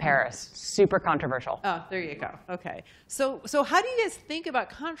city of Paris, super controversial. Oh, there you go. Okay. So how do you guys think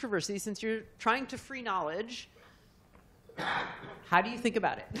about controversy since you're trying to free knowledge? How do you think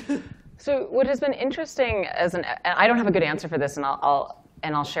about it? So what has been interesting and I don't have a good answer for this, and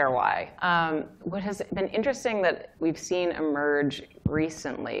I'll share why. What has been interesting that we've seen emerge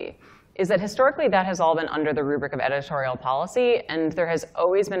recently is that historically that has all been under the rubric of editorial policy, and there has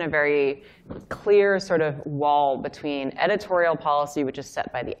always been a very clear sort of wall between editorial policy, which is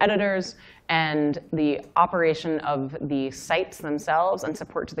set by the editors, and the operation of the sites themselves and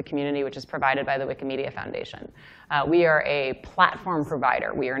support to the community, which is provided by the Wikimedia Foundation. We are a platform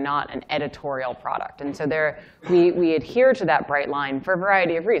provider. We are not an editorial product. And so we adhere to that bright line for a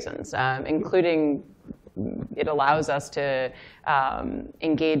variety of reasons, including it allows us to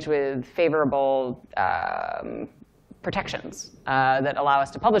engage with favorable protections that allow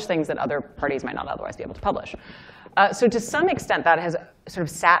us to publish things that other parties might not otherwise be able to publish. So to some extent, that has sort of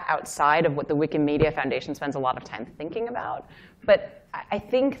sat outside of what the Wikimedia Foundation spends a lot of time thinking about. But I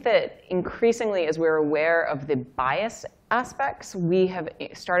think that increasingly, as we're aware of the bias aspects, we have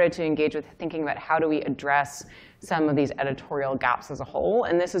started to engage with thinking about how do we address some of these editorial gaps as a whole.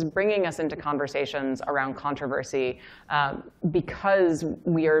 And this is bringing us into conversations around controversy because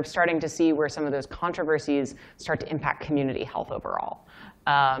we are starting to see where some of those controversies start to impact community health overall.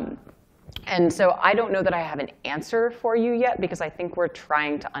 And so I don't know that I have an answer for you yet, because I think we're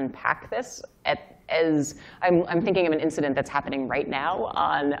trying to unpack this as I'm thinking of an incident that's happening right now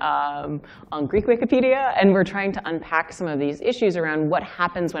on Greek Wikipedia, and we're trying to unpack some of these issues around what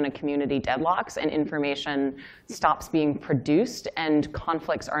happens when a community deadlocks and information stops being produced and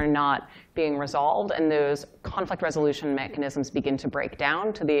conflicts are not being resolved, and those conflict resolution mechanisms begin to break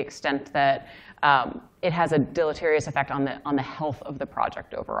down to the extent that it has a deleterious effect on the health of the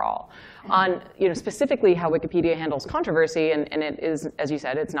project overall. On specifically how Wikipedia handles controversy, and it is, as you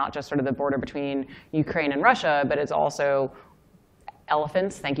said, it's not just sort of the border between Ukraine and Russia, but it's also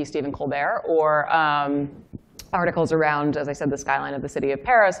elephants, thank you, Stephen Colbert, or articles around, as I said, the skyline of the city of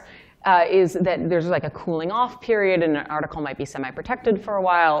Paris, is that there's like a cooling off period, and an article might be semi-protected for a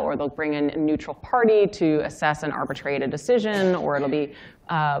while, or they'll bring in a neutral party to assess and arbitrate a decision, or it'll be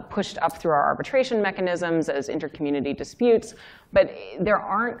pushed up through our arbitration mechanisms as inter-community disputes. But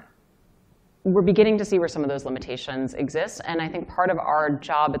we're beginning to see where some of those limitations exist. And I think part of our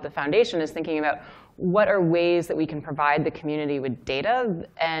job at the foundation is thinking about what are ways that we can provide the community with data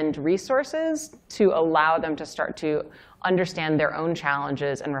and resources to allow them to start to understand their own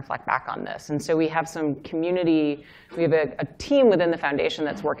challenges and reflect back on this. And so we have some community, we have a team within the foundation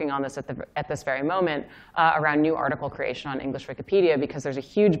that's working on this at this very moment around new article creation on English Wikipedia, because there's a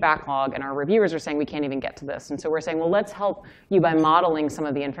huge backlog and our reviewers are saying we can't even get to this. And so we're saying, well, let's help you by modeling some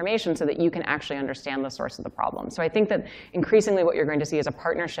of the information so that you can actually understand the source of the problem. So I think that increasingly what you're going to see is a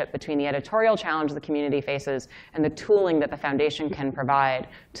partnership between the editorial challenge the community faces and the tooling that the foundation can provide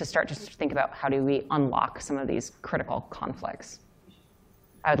to start to think about how do we unlock some of these critical conflicts.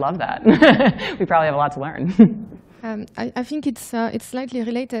 I would love that. We probably have a lot to learn. I think it's slightly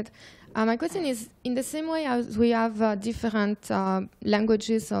related. My question is, in the same way as we have different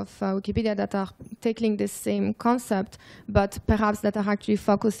languages of Wikipedia that are tackling the same concept, but perhaps that are actually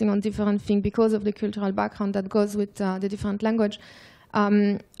focusing on different things because of the cultural background that goes with the different language,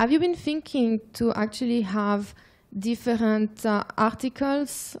 have you been thinking to actually have different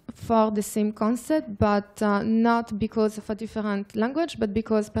articles for the same concept, but not because of a different language, but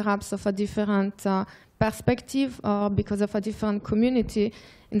because perhaps of a different perspective or because of a different community,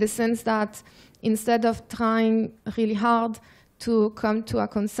 in the sense that instead of trying really hard to come to a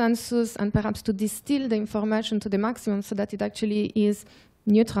consensus and perhaps to distill the information to the maximum so that it actually is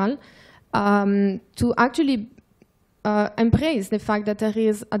neutral, to actually embrace the fact that there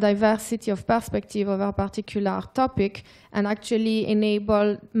is a diversity of perspective over a particular topic and actually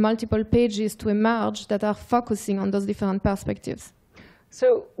enable multiple pages to emerge that are focusing on those different perspectives.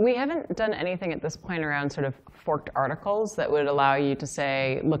 So we haven't done anything at this point around sort of forked articles that would allow you to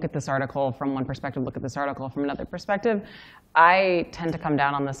say, look at this article from one perspective, look at this article from another perspective. I tend to come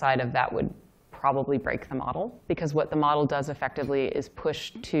down on the side of that would probably break the model, because what the model does effectively is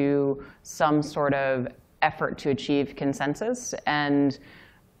push to some sort of effort to achieve consensus and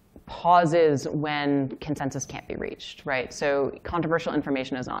pauses when consensus can't be reached, right? So controversial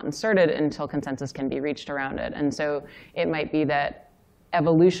information is not inserted until consensus can be reached around it. And so it might be that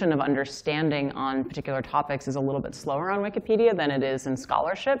evolution of understanding on particular topics is a little bit slower on Wikipedia than it is in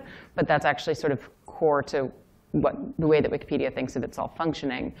scholarship, but that's actually sort of core to the way that Wikipedia thinks of itself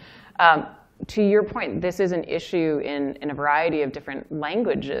functioning. To your point, this is an issue in a variety of different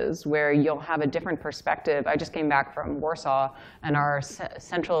languages where you'll have a different perspective. I just came back from Warsaw and our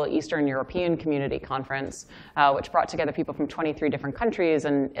Central Eastern European Community Conference, which brought together people from 23 different countries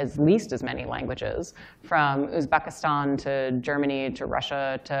and at least as many languages, from Uzbekistan to Germany to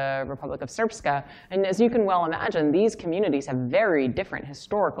Russia to Republic of Srpska. And as you can well imagine, these communities have very different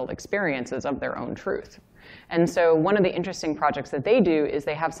historical experiences of their own truth. And so one of the interesting projects that they do is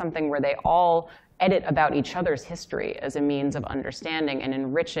they have something where they all edit about each other's history as a means of understanding and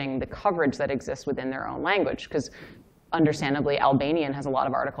enriching the coverage that exists within their own language. Because understandably, Albanian has a lot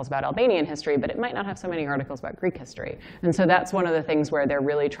of articles about Albanian history, but it might not have so many articles about Greek history. And so that's one of the things where they're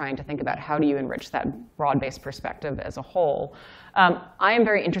really trying to think about how do you enrich that broad-based perspective as a whole. I am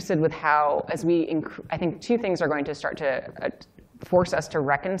very interested with how, as I think two things are going to start to force us to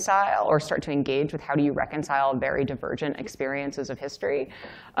reconcile or start to engage with how do you reconcile very divergent experiences of history.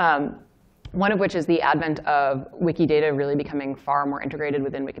 One of which is the advent of Wikidata really becoming far more integrated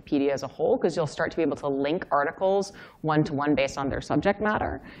within Wikipedia as a whole, because you'll start to be able to link articles one-to-one based on their subject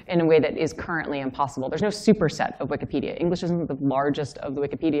matter in a way that is currently impossible. There's no superset of Wikipedia. English isn't the largest of the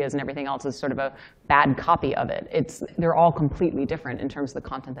Wikipedias, and everything else is sort of a bad copy of it. They're all completely different in terms of the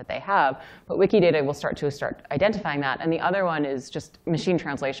content that they have. But Wikidata will start identifying that. And the other one is just machine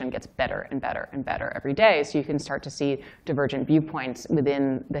translation gets better and better and better every day. So you can start to see divergent viewpoints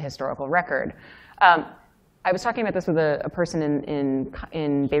within the historical record. I was talking about this with a person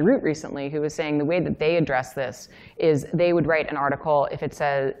in Beirut recently who was saying the way that they address this is they would write an article if it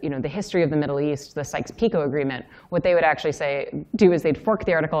says, the history of the Middle East, the Sykes-Picot Agreement. What they would actually do is they'd fork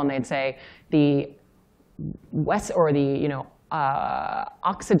the article and they'd say the West or the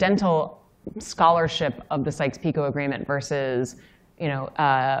Occidental scholarship of the Sykes-Picot Agreement versus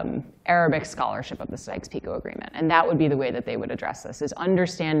Arabic scholarship of the Sykes-Picot Agreement. And that would be the way that they would address this, is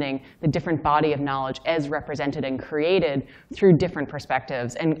understanding the different body of knowledge as represented and created through different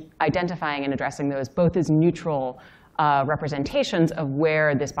perspectives and identifying and addressing those both as neutral representations of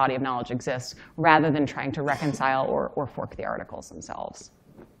where this body of knowledge exists rather than trying to reconcile or fork the articles themselves.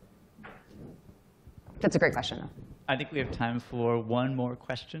 That's a great question. I think we have time for one more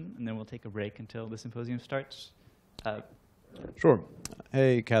question, and then we'll take a break until the symposium starts. Sure.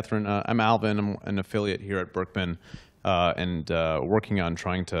 Hey, Katherine. I'm Alvin. I'm an affiliate here at Berkman and working on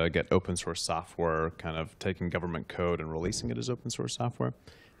trying to get open source software, kind of taking government code and releasing it as open source software.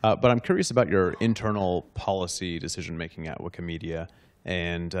 But I'm curious about your internal policy decision making at Wikimedia.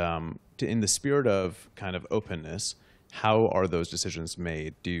 And in the spirit of kind of openness, how are those decisions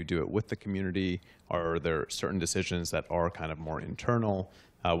made? Do you do it with the community? Are there certain decisions that are kind of more internal?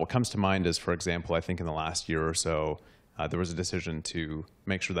 What comes to mind is, for example, I think in the last year or so, there was a decision to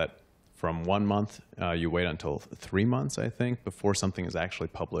make sure that from 1 month, you wait until 3 months, I think, before something is actually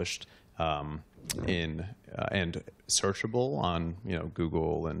published and searchable on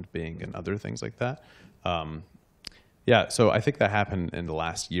Google and Bing and other things like that. Yeah, so I think that happened in the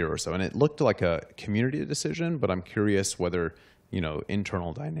last year or so, and it looked like a community decision, but I'm curious whether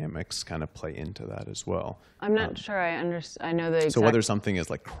internal dynamics kind of play into that as well. I'm not sure I understand. I know the exact. So whether something is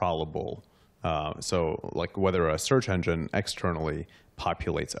like crawlable. So like whether a search engine externally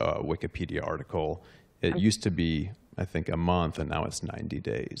populates a Wikipedia article, it used to be, I think, a month, and now it's 90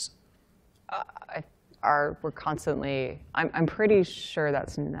 days. We're constantly, I'm pretty sure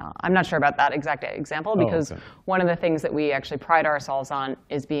that's not, I'm not sure about that exact example, because one of the things that we actually pride ourselves on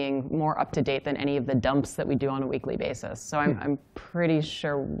is being more up to date than any of the dumps that we do on a weekly basis. So I'm pretty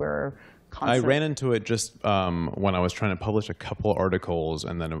sure we're constantly. I ran into it just when I was trying to publish a couple articles,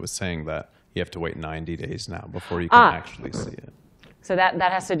 and then it was saying that you have to wait 90 days now before you can actually see it. So that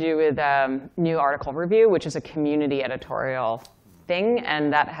has to do with new article review, which is a community editorial thing.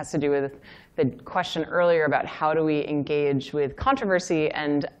 And that has to do with the question earlier about how do we engage with controversy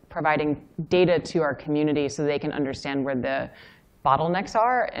and providing data to our community so they can understand where the bottlenecks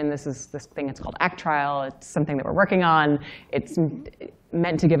are. And this is this thing, it's called ACT Trial. It's something that we're working on. It's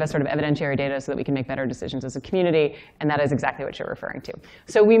meant to give us sort of evidentiary data so that we can make better decisions as a community. And that is exactly what you're referring to.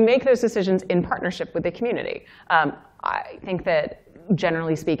 So we make those decisions in partnership with the community. I think that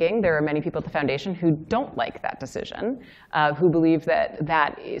generally speaking, there are many people at the foundation who don't like that decision, who believe that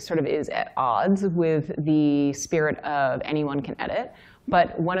that sort of is at odds with the spirit of anyone can edit.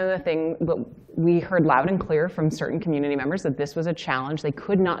 But one of the things that we heard loud and clear from certain community members that this was a challenge. They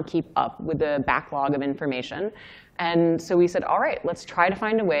could not keep up with the backlog of information. And so we said, all right, let's try to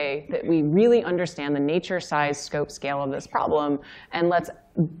find a way that we really understand the nature, size, scope, scale of this problem. And let's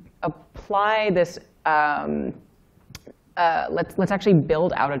apply this let's actually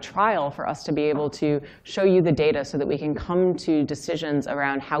build out a trial for us to be able to show you the data so that we can come to decisions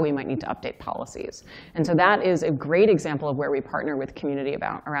around how we might need to update policies. And so that is a great example of where we partner with community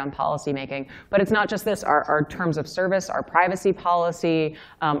around policy making. But it's not just this. Our terms of service, our privacy policy,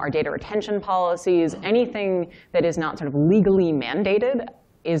 our data retention policies, anything that is not sort of legally mandated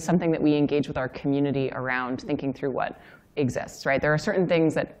is something that we engage with our community around thinking through what exists, right? There are certain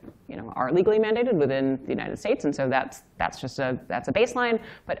things that are legally mandated within the United States, and so that's a baseline.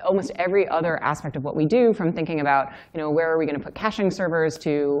 But almost every other aspect of what we do, from thinking about where are we going to put caching servers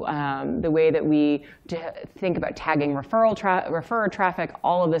to the way that we think about tagging referrer traffic,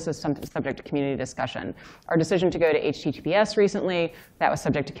 all of this is subject to community discussion. Our decision to go to HTTPS recently, that was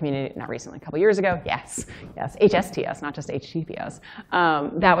subject to community, not recently, a couple years ago. Yes, HSTS, not just HTTPS.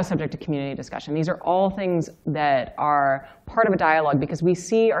 That was subject to community discussion. These are all things that are part of a dialogue because we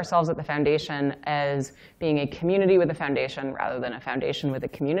see ourselves at the foundation as being a community with a foundation rather than a foundation with a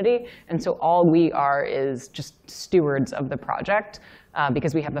community. And so all we are is just stewards of the project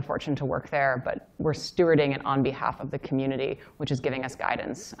because we have the fortune to work there, but we're stewarding it on behalf of the community, which is giving us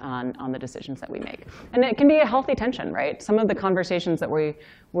guidance on the decisions that we make. And it can be a healthy tension, right? Some of the conversations that we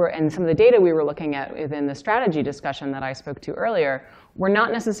were, and some of the data we were looking at within the strategy discussion that I spoke to earlier were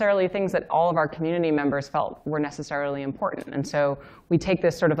not necessarily things that all of our community members felt were necessarily important. And so we take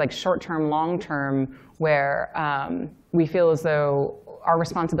this sort of like short-term, long-term, where we feel as though our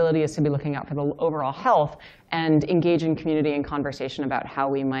responsibility is to be looking out for the overall health and engage in community and conversation about how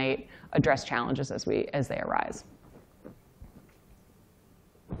we might address challenges as they arise.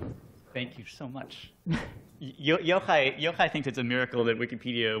 Thank you so much. Yochai thinks it's a miracle that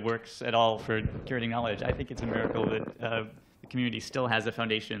Wikipedia works at all for curating knowledge. I think it's a miracle that the community still has a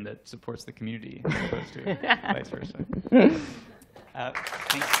foundation that supports the community as opposed to vice versa. Thanks.